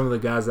 some of the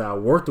guys that I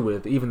worked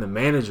with, even the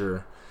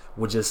manager,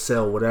 would just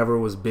sell whatever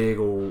was big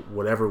or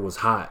whatever was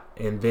hot.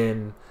 And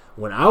then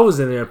when I was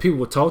in there, people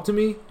would talk to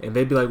me and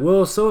they'd be like,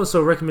 well,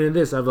 so-and-so recommended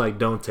this. I'd be like,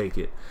 don't take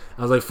it.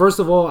 I was like, first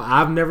of all,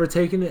 I've never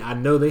taken it. I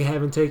know they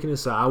haven't taken it,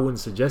 so I wouldn't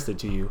suggest it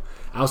to you.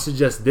 I'll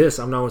suggest this.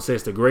 I'm not going to say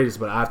it's the greatest,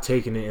 but I've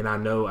taken it and I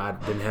know I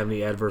didn't have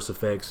any adverse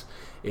effects.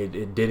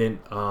 It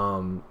didn't,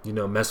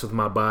 mess with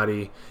my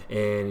body,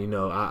 and,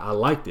 I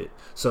liked it.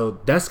 So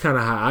that's kind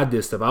of how I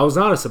did stuff. I was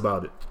honest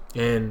about it.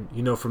 And,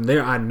 from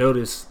there, I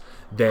noticed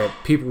that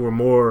people were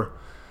more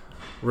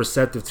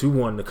receptive to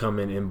wanting to come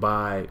in and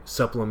buy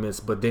supplements.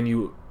 But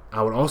then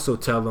I would also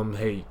tell them,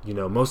 hey,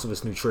 most of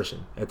it's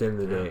nutrition at the end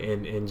of the day,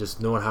 and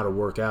just knowing how to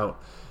work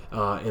out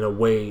in a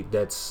way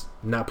that's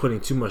not putting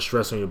too much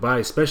stress on your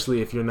body,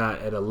 especially if you're not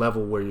at a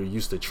level where you're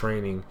used to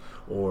training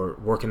or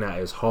working out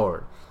as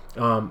hard.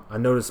 I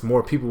noticed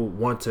more people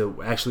want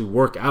to actually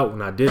work out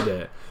when I did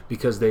that,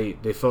 because they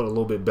felt a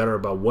little bit better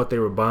about what they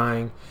were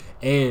buying,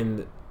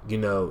 and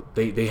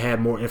they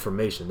had more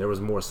information. There was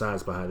more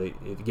science behind it.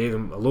 It gave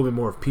them a little bit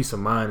more of peace of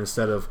mind,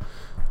 instead of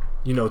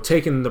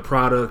taking the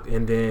product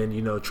and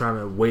then, trying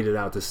to wait it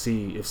out to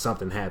see if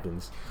something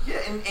happens. Yeah,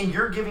 and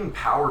you're giving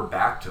power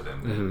back to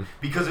them then,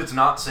 because it's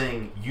not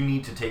saying you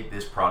need to take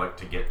this product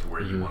to get to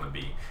where you want to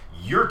be.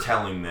 You're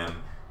telling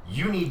them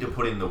you need to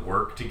put in the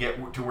work to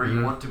get to where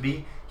you want to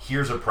be.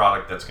 Here's a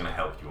product that's going to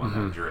help you on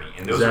that journey.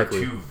 And those are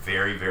two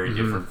very, very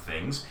different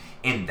things.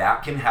 And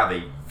that can have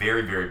a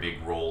very, very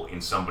big role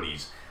in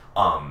somebody's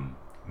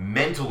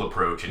mental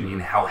approach and in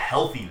how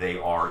healthy they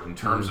are in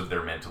terms of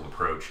their mental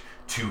approach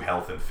to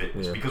health and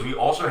fitness. Because we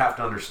also have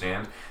to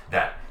understand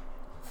that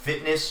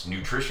fitness,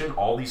 nutrition,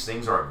 all these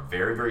things are a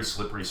very, very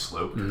slippery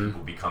slope to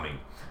people becoming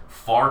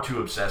far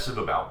too obsessive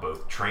about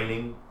both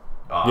training,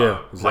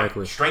 like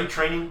strength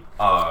training,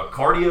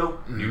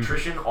 cardio,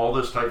 nutrition, all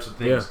those types of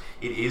things.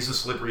 It is a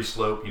slippery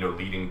slope,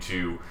 leading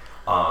to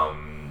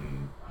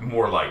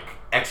more like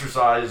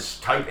exercise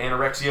type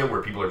anorexia,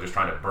 where people are just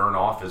trying to burn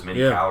off as many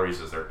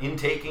calories as they're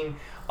intaking.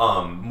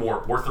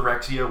 More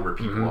orthorexia, where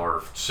people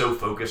are so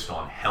focused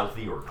on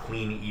healthy or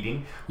clean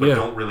eating, but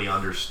don't really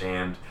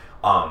understand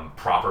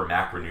proper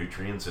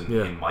macronutrients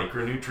and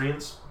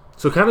micronutrients.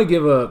 So kind of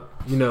give a,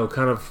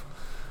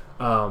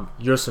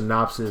 your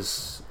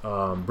synopsis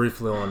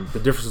briefly on the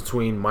difference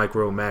between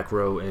micro,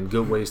 macro, and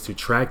good ways to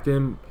track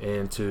them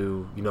and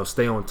to,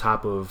 stay on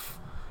top of,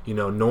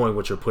 knowing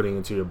what you're putting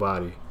into your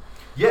body.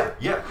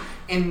 Yeah.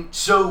 And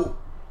so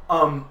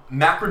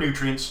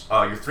macronutrients,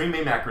 your three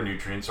main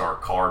macronutrients are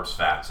carbs,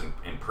 fats,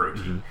 and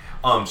protein.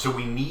 So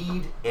we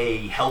need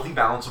a healthy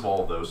balance of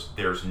all of those.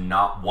 There's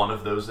not one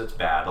of those that's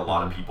bad. A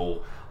lot of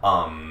people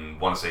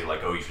want to say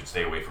like, oh, you should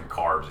stay away from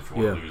carbs if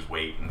you want to lose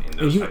weight and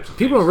those types of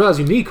people things. don't realize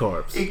you need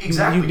carbs.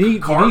 Exactly. You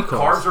need carbs.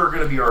 Carbs are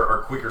going to be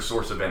our quicker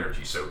source of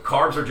energy. So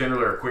carbs are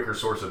generally our quicker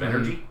source of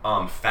energy.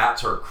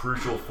 Fats are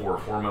crucial for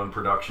hormone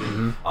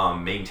production,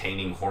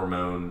 maintaining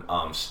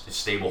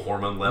stable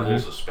hormone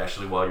levels,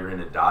 especially while you're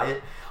in a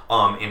diet.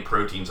 And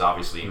protein's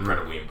obviously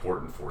incredibly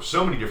important for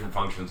so many different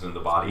functions in the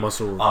body.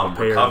 Muscle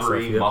repair,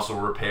 recovery, stuff, muscle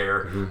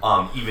repair,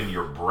 even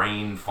your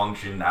brain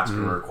function, that's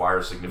going to require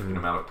a significant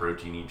amount of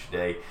protein each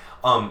day.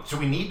 So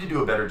we need to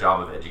do a better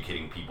job of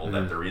educating people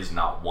that there is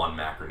not one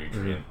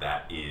macronutrient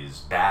that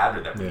is bad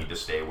or that we need to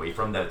stay away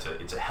from, that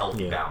it's a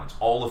healthy balance.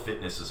 All of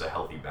fitness is a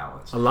healthy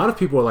balance. A lot of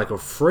people are like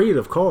afraid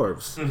of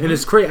carbs. And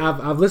it's crazy.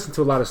 I've listened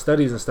to a lot of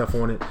studies and stuff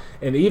on it.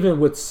 And even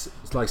with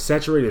like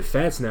saturated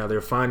fats now, they're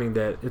finding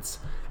that it's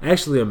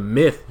actually a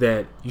myth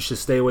that you should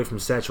stay away from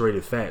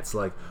saturated fats.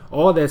 Like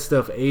all that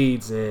stuff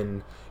aids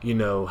in,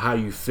 how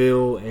you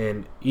feel,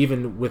 and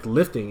even with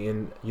lifting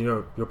and,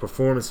 your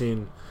performance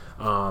in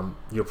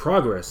your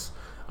progress.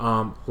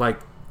 Like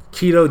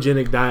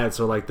ketogenic diets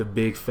are like the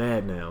big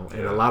fad now,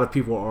 and a lot of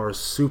people are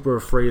super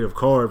afraid of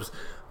carbs,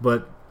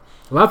 but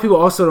a lot of people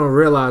also don't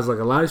realize, like,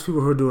 a lot of these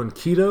people who are doing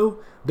keto,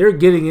 they're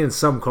getting in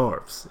some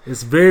carbs.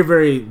 It's very,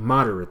 very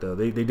moderate though.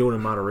 They do it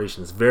in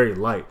moderation. It's very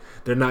light.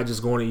 They're not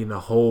just going to eat a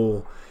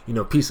whole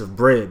piece of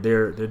bread.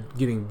 They're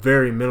getting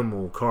very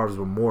minimal carbs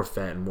with more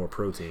fat and more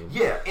protein.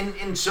 Yeah,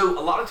 and so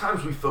a lot of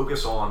times we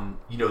focus on,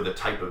 the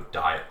type of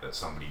diet that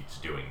somebody's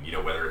doing,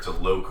 whether it's a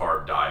low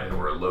carb diet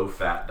or a low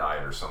fat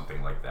diet or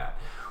something like that.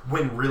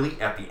 When really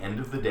at the end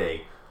of the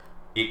day,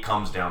 it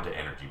comes down to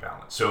energy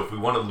balance. So if we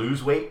want to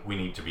lose weight, we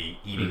need to be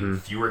eating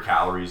fewer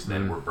calories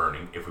than we're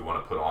burning. If we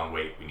want to put on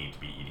weight, we need to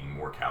be eating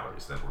more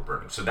calories than we're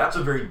burning. So that's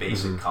a very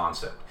basic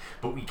concept,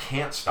 but we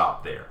can't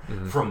stop there.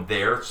 From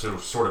there, so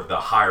sort of the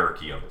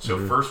hierarchy of it.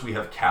 So first we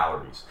have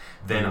calories.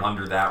 Then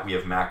under that we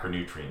have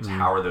macronutrients.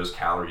 How are those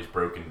calories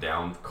broken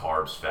down?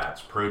 Carbs,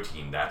 fats,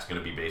 protein. That's going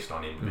to be based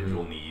on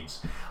individual needs,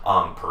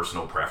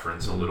 personal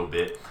preference a little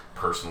bit.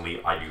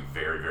 Personally, I do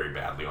very, very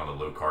badly on a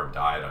low carb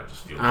diet. I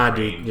just feel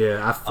drained.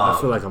 I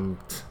feel like I'm.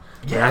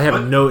 I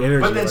have no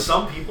energy. But then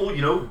some people,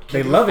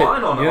 they love it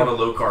on a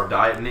low carb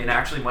diet, and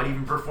actually might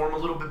even perform a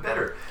little bit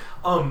better.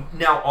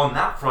 Now on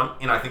that front,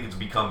 and I think it's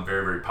become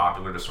very, very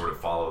popular to sort of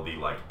follow the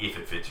if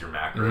it fits your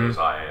macros,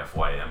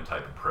 IFYM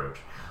type approach.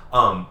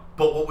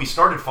 But what we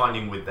started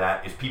finding with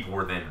that is people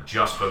were then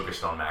just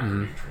focused on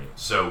macronutrients.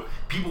 So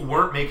people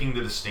weren't making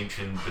the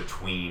distinction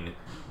between,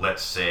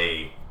 let's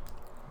say,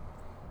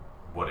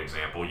 what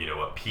example,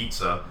 a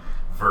pizza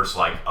versus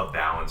like a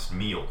balanced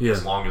meal,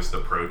 as long as the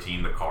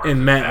protein, the carbs,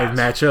 and fats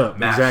match up.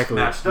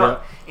 Matched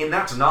up. And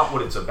that's not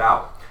what it's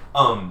about.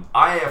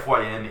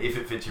 IFYM, if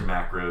it fits your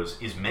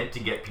macros, is meant to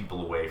get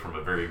people away from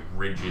a very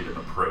rigid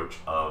approach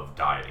of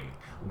dieting,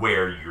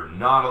 where you're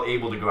not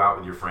able to go out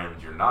with your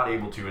friends, you're not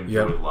able to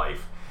enjoy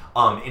life.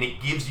 And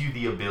it gives you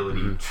the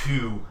ability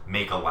to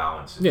make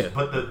allowances.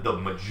 But the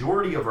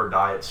majority of our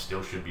diets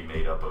still should be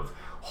made up of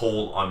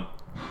whole,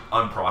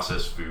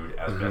 unprocessed food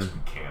as best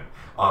we can.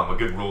 A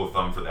good rule of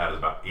thumb for that is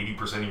about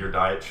 80% of your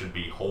diet should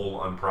be whole,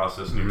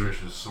 unprocessed,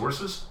 nutritious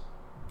sources.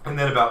 And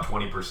then about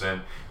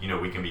 20%,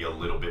 we can be a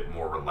little bit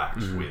more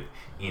relaxed with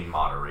in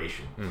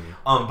moderation.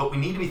 But we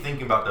need to be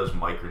thinking about those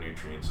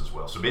micronutrients as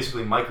well. So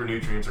basically,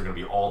 micronutrients are going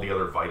to be all the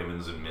other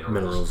vitamins and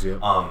minerals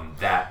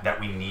that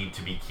we need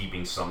to be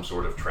keeping some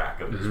sort of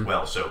track of as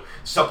well. So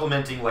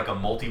supplementing like a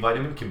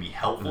multivitamin can be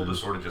helpful to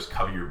sort of just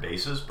cover your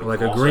bases. But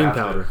like a green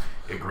powder.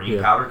 A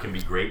green powder can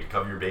be great to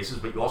cover your bases,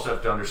 but you also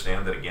have to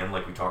understand that, again,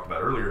 like we talked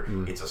about earlier,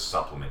 it's a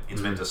supplement.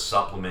 It's meant to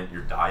supplement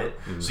your diet.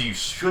 So you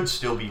should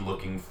still be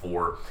looking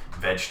for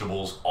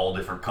vegetables, all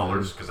different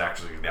colors, because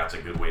actually that's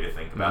a good way to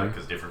think about it,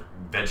 because different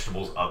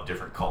vegetables of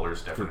different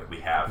colors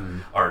definitely have,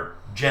 or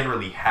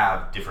generally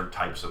have different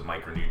types of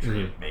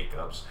micronutrient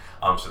makeups.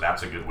 So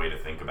that's a good way to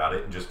think about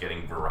it, and just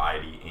getting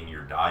variety in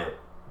your diet.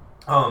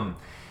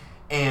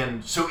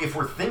 And so if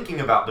we're thinking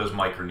about those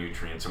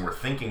micronutrients and we're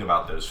thinking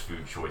about those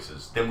food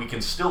choices, then we can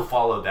still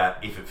follow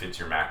that if it fits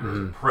your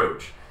macros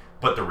approach.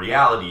 But the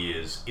reality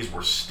is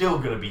we're still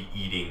going to be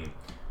eating,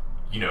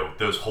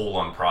 those whole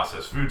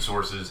unprocessed food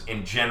sources,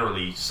 and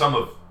generally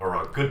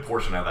a good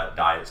portion of that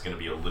diet is going to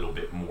be a little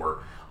bit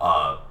more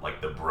like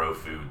the bro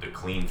food, the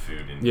clean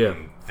food,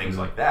 and things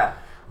like that.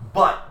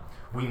 But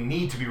we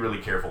need to be really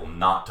careful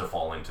not to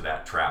fall into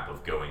that trap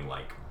of going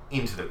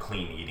into the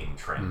clean eating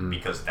trend,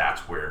 because that's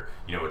where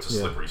it's a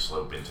slippery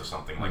slope into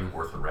something like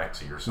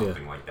orthorexia or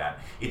something like that.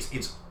 It's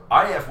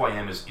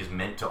IFYM is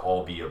meant to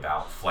all be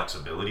about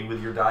flexibility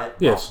with your diet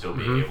while still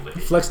being able to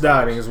hit flex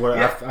dieting is what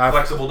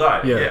flexible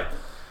dieting.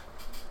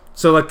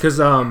 So because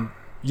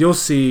you'll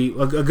see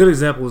a good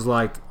example is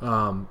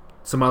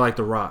somebody like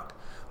The Rock.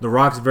 The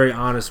Rock's very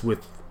honest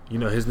with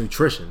his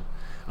nutrition.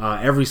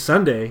 Every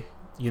Sunday,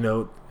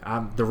 The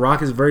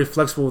Rock is very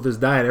flexible with his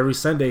diet. Every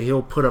Sunday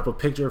he'll put up a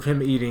picture of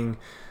him eating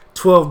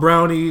 12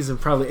 brownies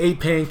and probably 8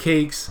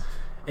 pancakes,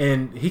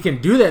 and he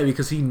can do that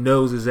because he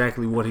knows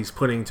exactly what he's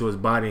putting into his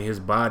body, and his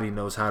body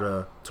knows how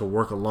to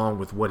work along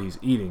with what he's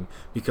eating,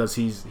 because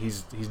he's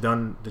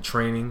done the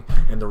training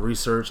and the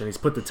research, and he's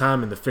put the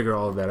time in to figure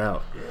all of that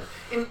out.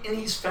 And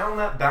he's found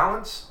that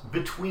balance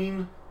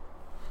between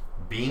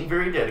being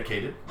very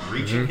dedicated,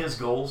 reaching his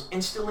goals,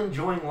 and still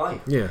enjoying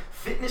life.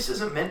 Fitness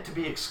isn't meant to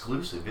be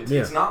exclusive.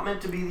 It's not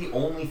meant to be the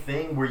only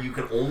thing where you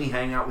can only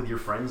hang out with your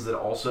friends that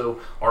also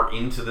are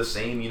into the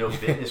same,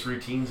 fitness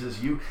routines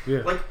as you.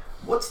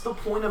 What's the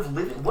point of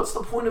living? What's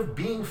the point of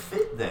being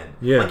fit then?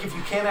 If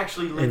you can't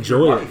actually live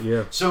your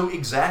life. So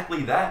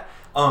exactly that.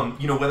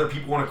 Whether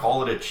people want to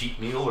call it a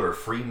cheat meal or a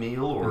free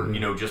meal, or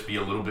just be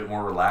a little bit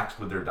more relaxed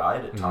with their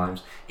diet at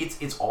times.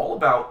 It's all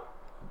about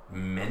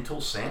mental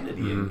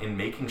sanity and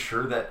making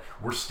sure that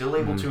we're still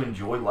able to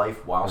enjoy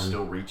life while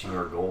still reaching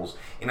our goals.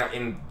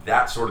 And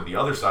that's sort of the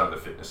other side of the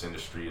fitness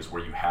industry, is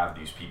where you have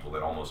these people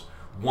that almost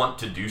want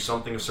to do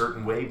something a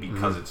certain way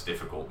because it's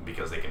difficult, and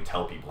because they can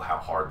tell people how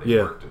hard they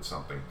worked at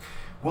something.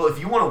 Well, if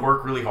you want to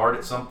work really hard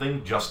at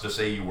something just to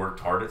say you worked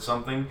hard at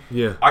something,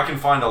 I can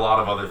find a lot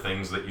of other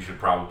things that you should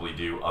probably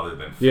do other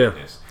than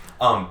fitness.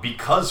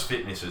 Because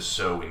fitness is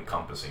so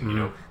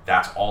encompassing,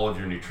 that's all of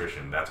your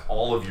nutrition, that's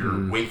all of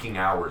your waking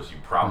hours.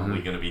 You're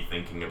probably going to be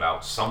thinking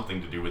about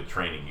something to do with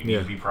training. You need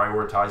to be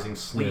prioritizing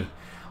sleep.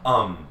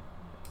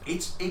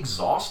 It's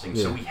exhausting,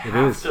 so we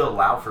have to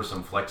allow for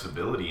some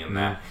flexibility in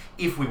that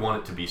if we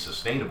want it to be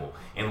sustainable.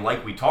 And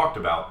like we talked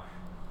about,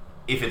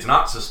 if it's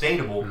not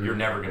sustainable, you're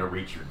never going to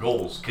reach your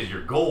goals, because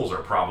your goals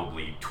are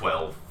probably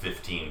 12,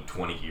 15,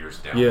 20 years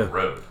down the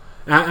road.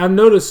 I've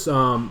noticed,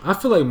 I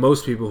feel like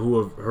most people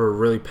who are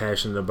really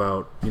passionate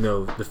about,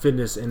 the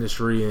fitness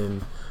industry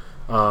and,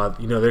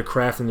 their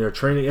craft and their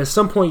training, at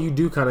some point you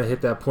do kind of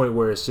hit that point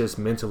where it's just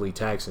mentally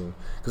taxing.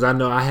 Because I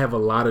know I have a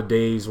lot of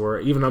days where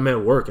even I'm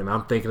at work and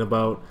I'm thinking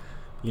about,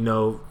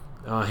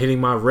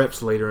 hitting my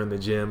reps later in the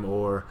gym,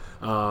 or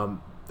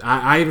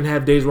I even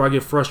have days where I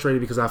get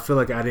frustrated because I feel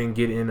like I didn't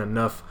get in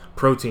enough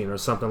protein or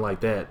something like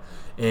that.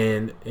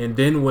 And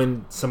then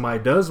when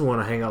somebody does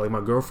want to hang out, like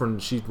my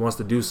girlfriend, she wants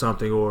to do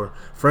something, or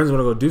friends want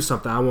to go do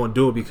something, I won't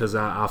do it because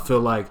I feel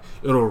like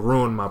it'll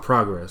ruin my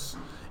progress.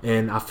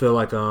 And I feel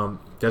like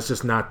that's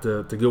just not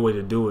the good way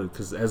to do it,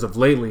 because as of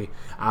lately,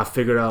 I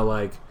figured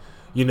out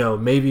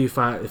maybe if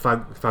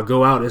I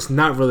go out, it's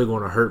not really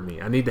going to hurt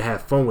me. I need to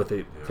have fun with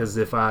it, because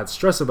if I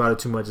stress about it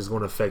too much, it's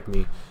going to affect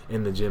me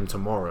in the gym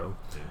tomorrow.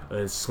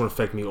 It's going to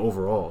affect me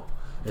overall,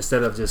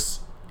 instead of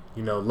just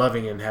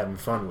loving and having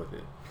fun with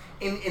it.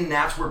 And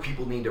that's where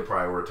people need to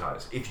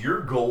prioritize. If your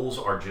goals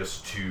are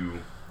just to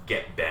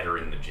get better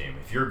in the gym,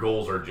 if your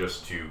goals are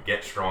just to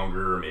get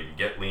stronger, maybe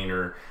get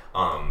leaner,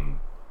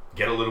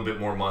 get a little bit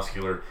more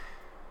muscular,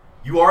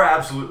 you are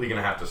absolutely going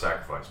to have to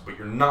sacrifice, but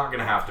you're not going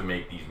to have to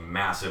make these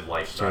massive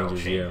lifestyle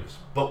changes.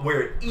 But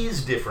where it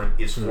is different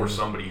is for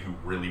somebody who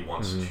really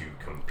wants to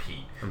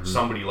compete.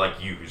 Somebody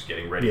like you who's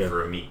getting ready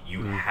for a meet.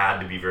 You had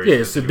to be very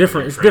it's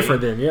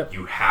different then.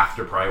 You have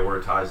to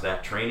prioritize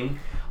that training.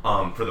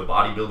 For the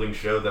bodybuilding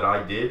show that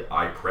I did,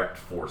 I prepped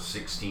for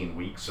 16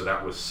 weeks. So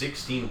that was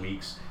 16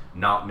 weeks,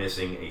 not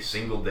missing a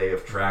single day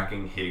of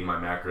tracking, hitting my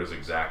macros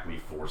exactly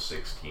for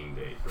 16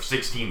 days or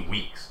 16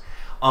 weeks.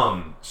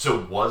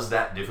 So was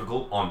that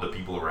difficult on the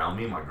people around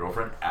me, my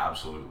girlfriend?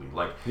 Absolutely.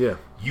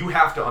 You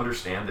have to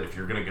understand that if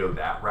you're going to go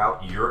that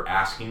route, you're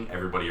asking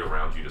everybody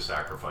around you to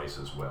sacrifice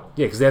as well.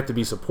 Yeah, because they have to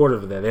be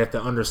supportive of that. They have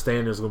to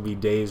understand there's going to be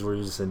days where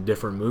you're just in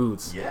different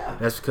moods. Yeah.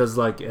 That's because,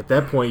 at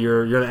that point,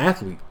 you're an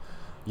athlete.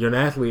 You're an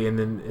athlete, and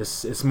then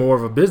it's more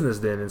of a business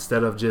then,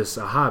 instead of just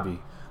a hobby,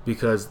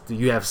 because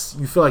you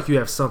feel like you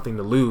have something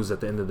to lose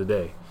at the end of the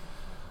day.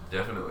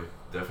 Definitely.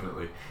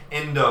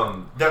 And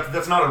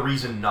that's not a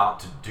reason not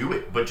to do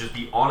it, but just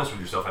be honest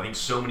with yourself. I think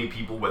so many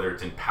people, whether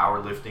it's in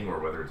powerlifting or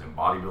whether it's in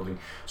bodybuilding,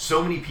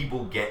 so many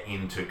people get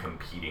into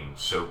competing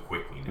so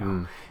quickly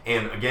now.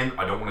 And again,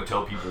 I don't want to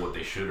tell people what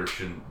they should or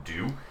shouldn't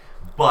do,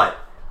 but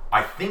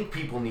I think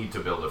people need to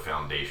build a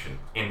foundation,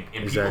 and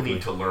people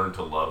need to learn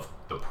to love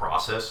the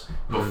process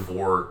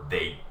before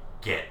they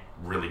get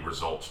really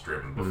results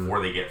driven,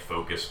 before they get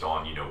focused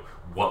on,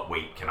 what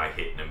weight can I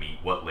hit in a meet,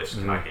 what lifts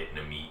can I hit in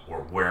a meet, or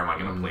where am I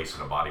going to place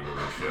in a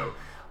bodybuilding show.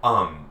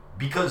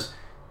 Because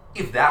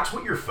if that's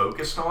what you're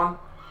focused on,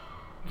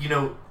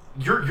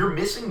 you're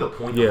missing the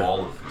point of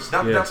all of this.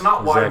 That's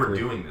not why we're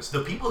doing this.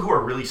 The people who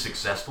are really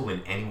successful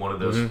in any one of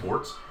those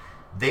sports,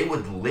 they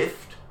would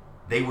lift,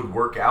 they would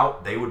work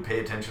out, they would pay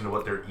attention to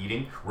what they're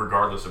eating,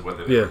 regardless of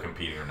whether they're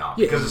competing or not,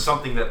 because it's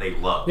something that they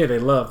love. Yeah, they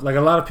love. Like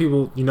a lot of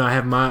people, I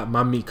have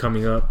my meet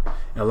coming up,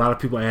 and a lot of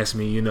people ask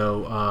me,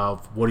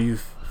 what do you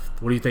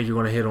think you're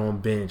going to hit on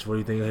bench? What do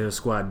you think you're going to hit a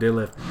squat,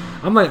 deadlift?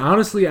 I'm like,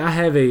 honestly, I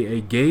have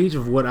a gauge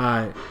of what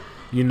I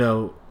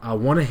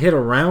want to hit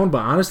around, but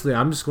honestly,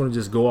 I'm just going to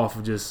just go off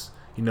of just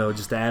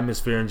the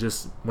atmosphere and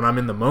just when I'm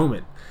in the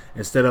moment.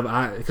 Instead of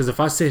because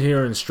if I sit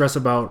here and stress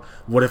about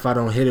what if I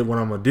don't hit it, what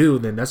I'm gonna do,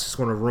 then that's just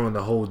gonna ruin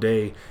the whole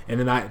day, and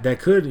then that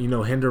could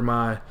hinder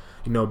my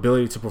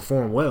ability to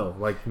perform well.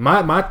 Like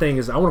my thing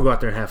is I want to go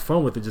out there and have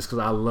fun with it, just because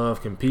I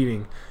love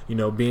competing.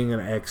 Being an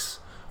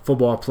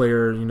ex-football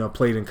player,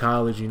 played in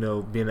college, being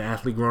an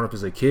athlete growing up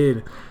as a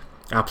kid.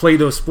 I played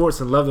those sports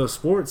and loved those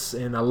sports,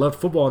 and I loved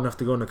football enough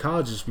to go into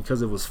college just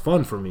because it was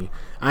fun for me.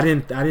 I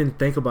didn't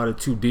think about it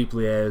too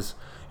deeply as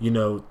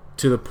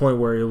to the point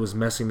where it was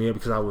messing me up,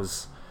 because I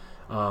was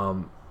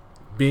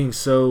being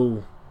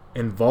so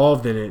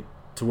involved in it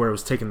to where it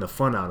was taking the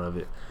fun out of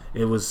it.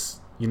 It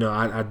was,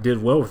 I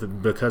did well with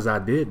it because I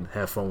did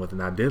have fun with it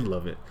and I did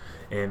love it.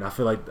 And I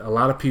feel like a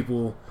lot of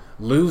people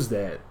lose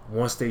that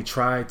once they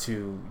try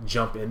to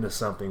jump into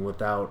something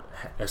without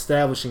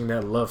establishing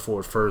that love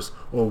for it first,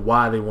 or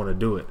why they want to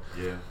do it.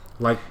 Yeah.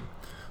 Like,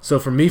 so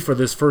for me, for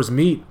this first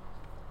meet,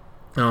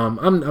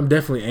 I'm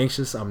definitely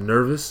anxious. I'm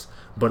nervous,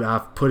 but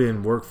I've put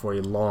in work for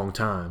a long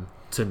time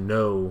to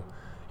know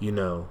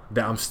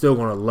that I'm still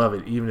going to love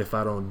it, even if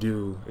I don't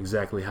do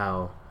exactly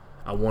how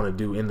I want to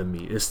do in the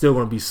meet. It's still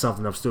going to be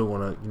something I'm still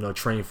going to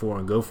train for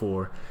and go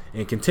for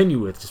and continue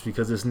with, just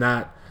because it's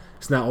not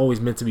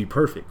always meant to be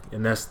perfect,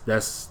 and that's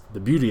the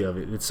beauty of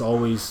it.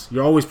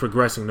 You're always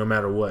progressing, no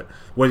matter what.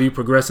 Whether you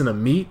progress in a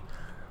meet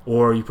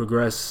or you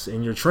progress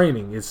in your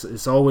training,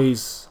 it's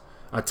always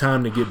a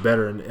time to get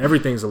better, and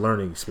everything's a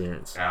learning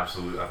experience.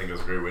 Absolutely, I think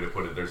that's a great way to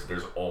put it.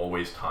 There's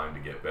always time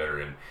to get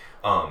better, and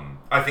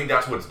I think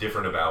that's what's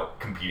different about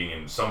competing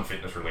in some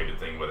fitness-related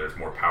thing, whether it's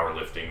more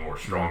powerlifting or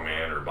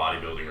strongman or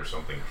bodybuilding or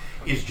something,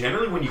 is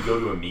generally when you go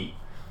to a meet,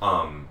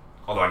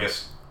 although I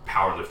guess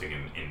powerlifting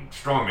and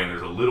strongman,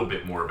 there's a little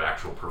bit more of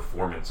actual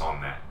performance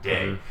on that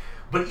day.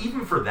 But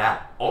even for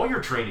that, all your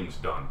training's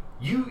done.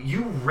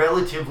 You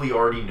relatively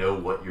already know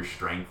what your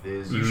strength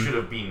is. You should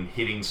have been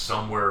hitting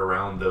somewhere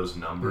around those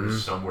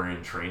numbers somewhere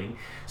in training.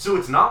 So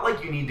it's not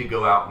like you need to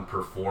go out and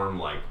perform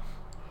like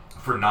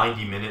for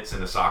 90 minutes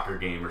in a soccer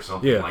game or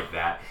something like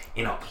that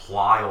and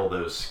apply all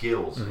those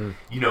skills.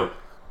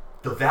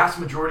 The vast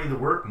majority of the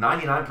work,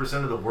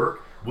 99% of the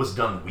work, was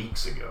done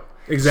weeks ago.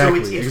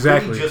 Exactly. So it's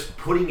really just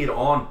putting it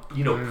on,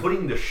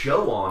 putting the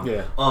show on,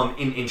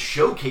 and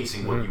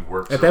showcasing what you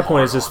worked. At that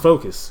point, it's just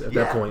focus. At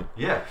that point,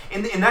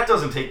 and that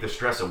doesn't take the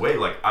stress away.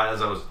 Like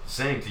as I was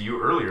saying to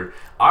you earlier,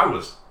 I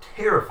was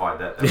terrified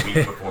that week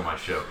before my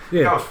show.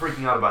 I was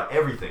freaking out about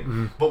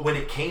everything. But when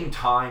it came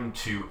time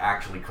to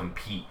actually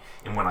compete,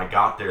 and when I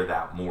got there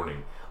that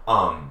morning,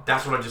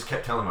 that's what I just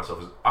kept telling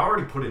myself: is I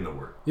already put in the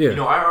work.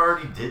 I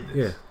already did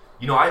this.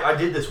 I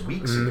did this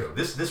weeks ago.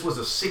 This was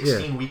a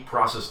 16-week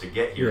process to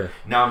get here.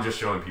 Now I'm just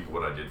showing people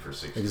what I did for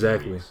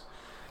 16 weeks.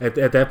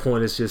 At that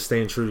point, it's just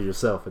staying true to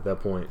yourself at that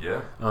point.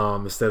 Yeah.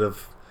 Instead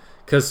of...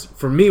 Because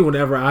for me,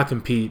 whenever I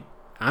compete,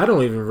 I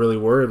don't even really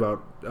worry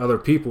about other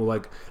people.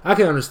 Like, I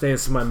can understand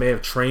somebody may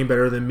have trained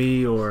better than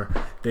me, or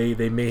they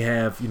may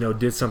have,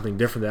 did something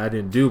different that I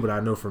didn't do, but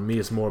I know for me,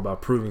 it's more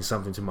about proving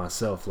something to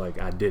myself.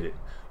 Like, I did it.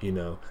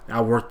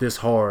 I worked this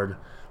hard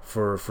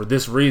for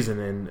this reason,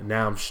 and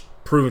now I'm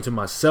proving to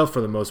myself for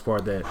the most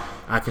part that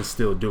I can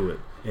still do it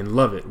and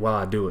love it while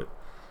I do it.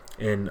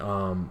 And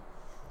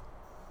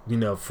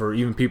for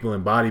even people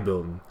in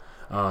bodybuilding,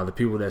 the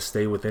people that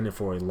stay within it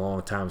for a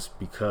long time is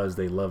because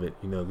they love it.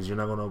 Because you're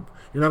not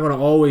gonna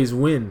always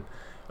win.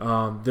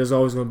 There's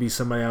always gonna be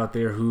somebody out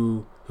there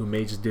who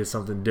may just did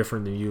something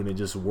different than you, and it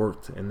just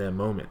worked in that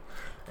moment.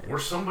 Or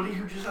somebody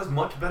who just has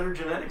much better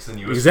genetics than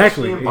you.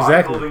 Exactly. In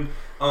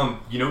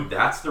bodybuilding,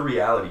 that's the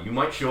reality. You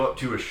might show up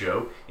to a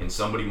show and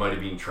somebody might have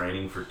been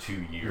training for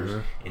 2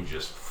 years and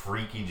just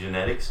freaky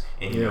genetics,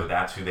 and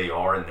that's who they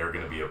are, and they're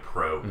going to be a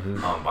pro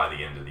by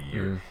the end of the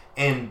year.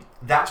 And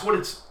that's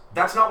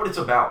not what it's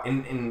about.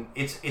 And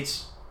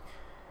it's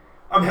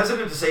I'm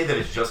hesitant to say that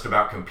it's just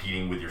about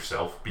competing with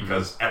yourself,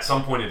 because at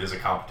some point it is a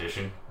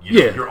competition.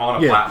 You're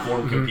on a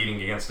platform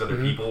competing against other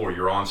people, or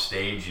you're on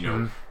stage,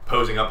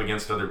 posing up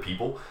against other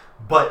people.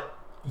 But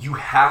you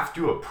have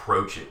to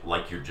approach it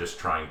like you're just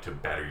trying to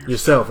better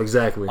yourself.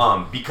 Exactly.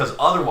 Because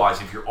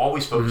otherwise, if you're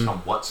always focused on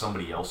what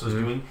somebody else is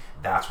doing,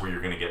 that's where you're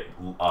going to get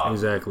bought.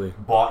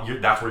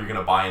 That's where you're going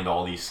to buy into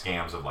all these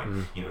scams of like,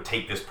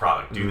 take this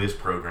product, do this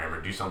program, or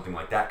do something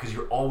like that, because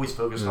you're always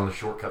focused on the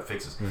shortcut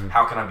fixes.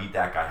 How can I beat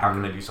that guy? How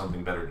can I do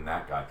something better than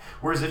that guy?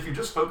 Whereas if you're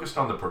just focused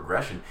on the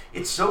progression,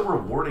 it's so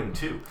rewarding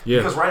too. Yeah.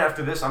 Because right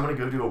after this, I'm going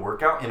to go do a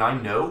workout, and I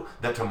know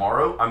that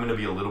tomorrow I'm going to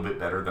be a little bit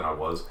better than I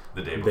was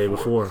the day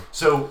before.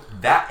 So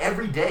that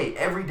every day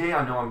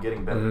I know I'm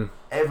getting better.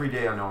 Every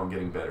day I know I'm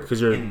getting better.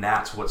 And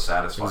that's what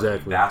satisfies me.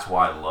 That's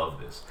why I love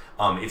this.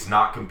 It's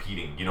not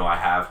competing. I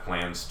have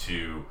plans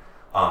to,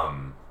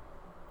 I'm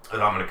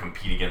going to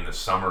compete again this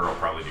summer. I'll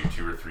probably do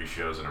 2 or 3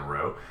 shows in a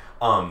row.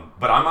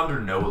 But I'm under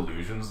no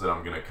illusions that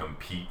I'm going to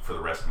compete for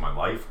the rest of my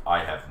life. I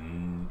have,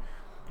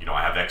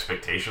 I have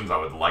expectations. I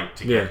would like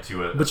to get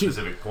to a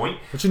specific point.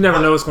 But you never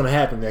know what's going to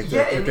happen.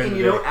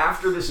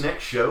 After this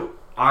next show,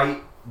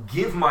 I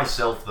give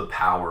myself the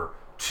power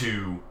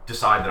to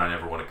decide that I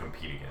never want to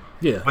compete again.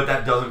 Yeah. But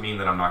that doesn't mean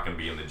that I'm not going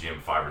to be in the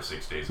gym 5 or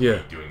 6 days a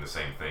week doing the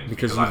same thing.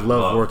 Because I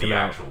love working the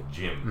out. Actual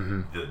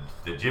gym,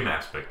 the gym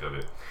aspect of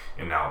it,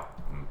 and now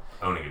I'm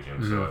owning a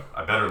gym, so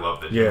I better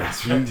love the gym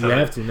aspect. You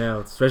have to now,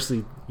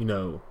 especially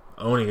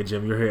owning a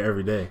gym. You're here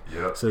every day.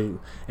 Yeah. So,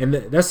 and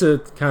that's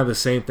kind of the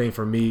same thing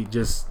for me.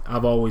 Just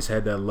I've always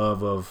had that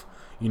love of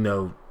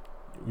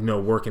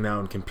working out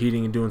and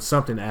competing and doing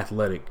something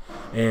athletic.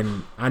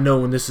 And I know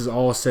when this is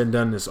all said and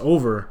done, and it's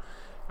over,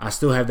 I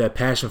still have that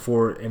passion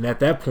for it, and at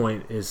that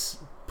point is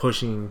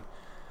pushing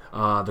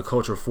the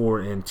culture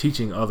forward and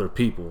teaching other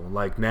people.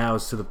 Like now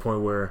it's to the point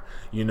where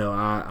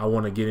I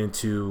want to get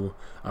into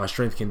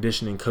strength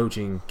conditioning,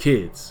 coaching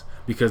kids,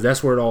 because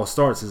that's where it all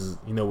starts is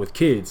with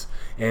kids.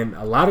 And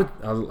a lot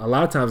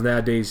of times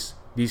nowadays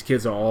these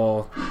kids are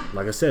all,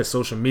 like I said,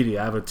 social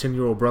media. I have a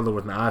 10-year-old brother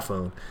with an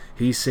iPhone.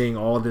 He's seeing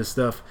all this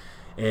stuff,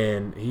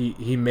 and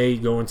he may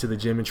go into the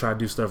gym and try to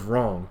do stuff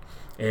wrong,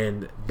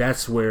 and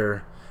that's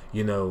where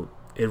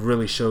it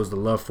really shows the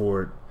love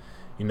for it.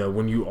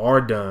 When you are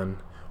done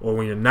or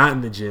when you're not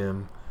in the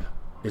gym,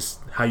 it's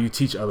how you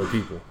teach other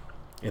people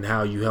and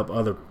how you help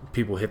other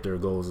people hit their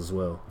goals as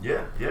well.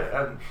 Yeah.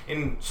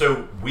 And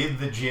so with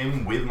the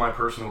gym, with my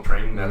personal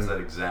training, that's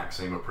that exact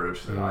same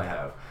approach that I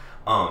have.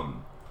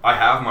 I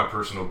have my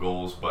personal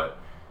goals, but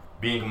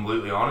being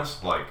completely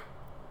honest, like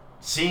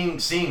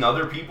seeing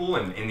other people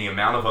and the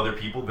amount of other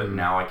people that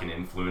now I can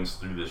influence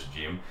through this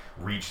gym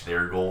reach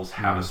their goals,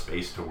 have a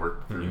space to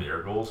work through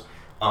their goals.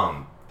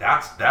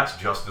 That's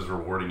just as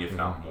rewarding, if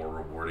not more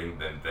rewarding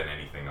than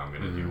anything I'm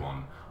going to do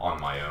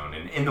on my own.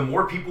 And the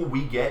more people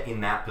we get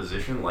in that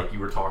position, like you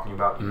were talking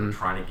about,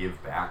 trying to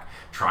give back,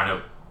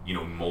 trying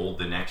to mold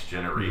the next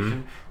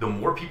generation, the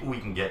more people we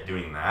can get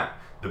doing that,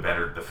 the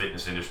better the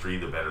fitness industry,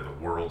 the better the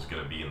world's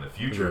going to be in the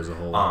future. As a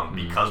whole.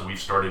 Because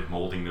we've started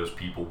molding those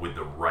people with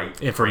the right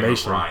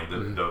information,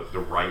 the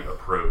right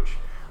approach.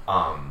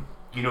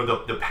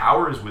 The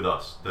power is with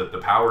us. The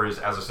power is,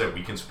 as I said,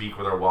 we can speak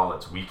with our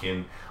wallets. We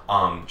can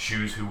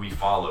choose who we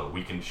follow.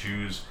 We can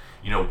choose,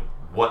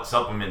 what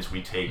supplements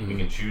we take. We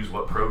can choose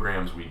what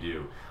programs we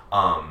do.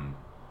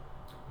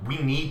 We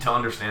need to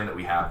understand that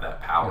we have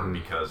that power,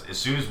 because as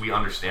soon as we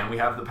understand we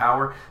have the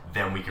power,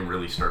 then we can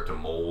really start to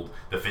mold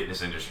the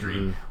fitness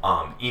industry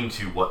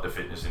into what the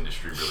fitness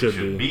industry really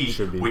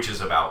should be, which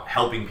is about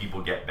helping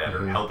people get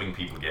better, helping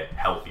people get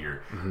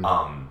healthier,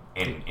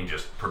 and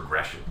just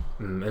progression.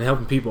 And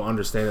helping people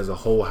understand as a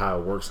whole how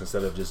it works,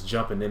 instead of just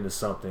jumping into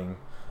something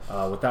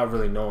without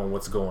really knowing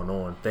what's going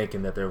on,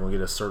 thinking that they're going to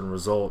get a certain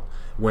result,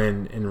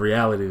 when in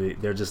reality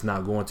they're just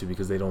not going to,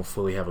 because they don't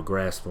fully have a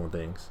grasp on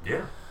things.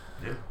 Yeah.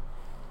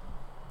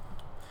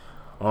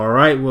 All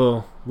right,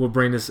 well, we'll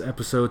bring this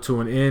episode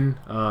to an end.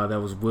 That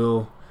was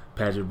Will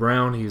Paget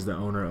Brown. He's the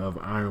owner of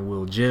Iron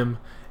Will Gym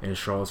in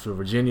Charlottesville,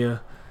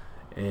 Virginia.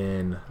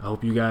 And I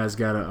hope you guys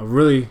got a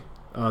really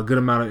good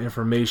amount of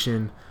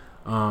information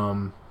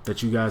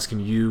that you guys can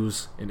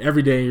use in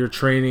every day in your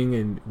training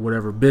and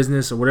whatever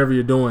business or whatever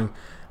you're doing.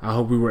 I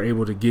hope we were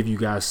able to give you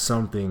guys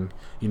something,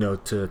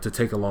 to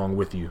take along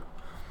with you.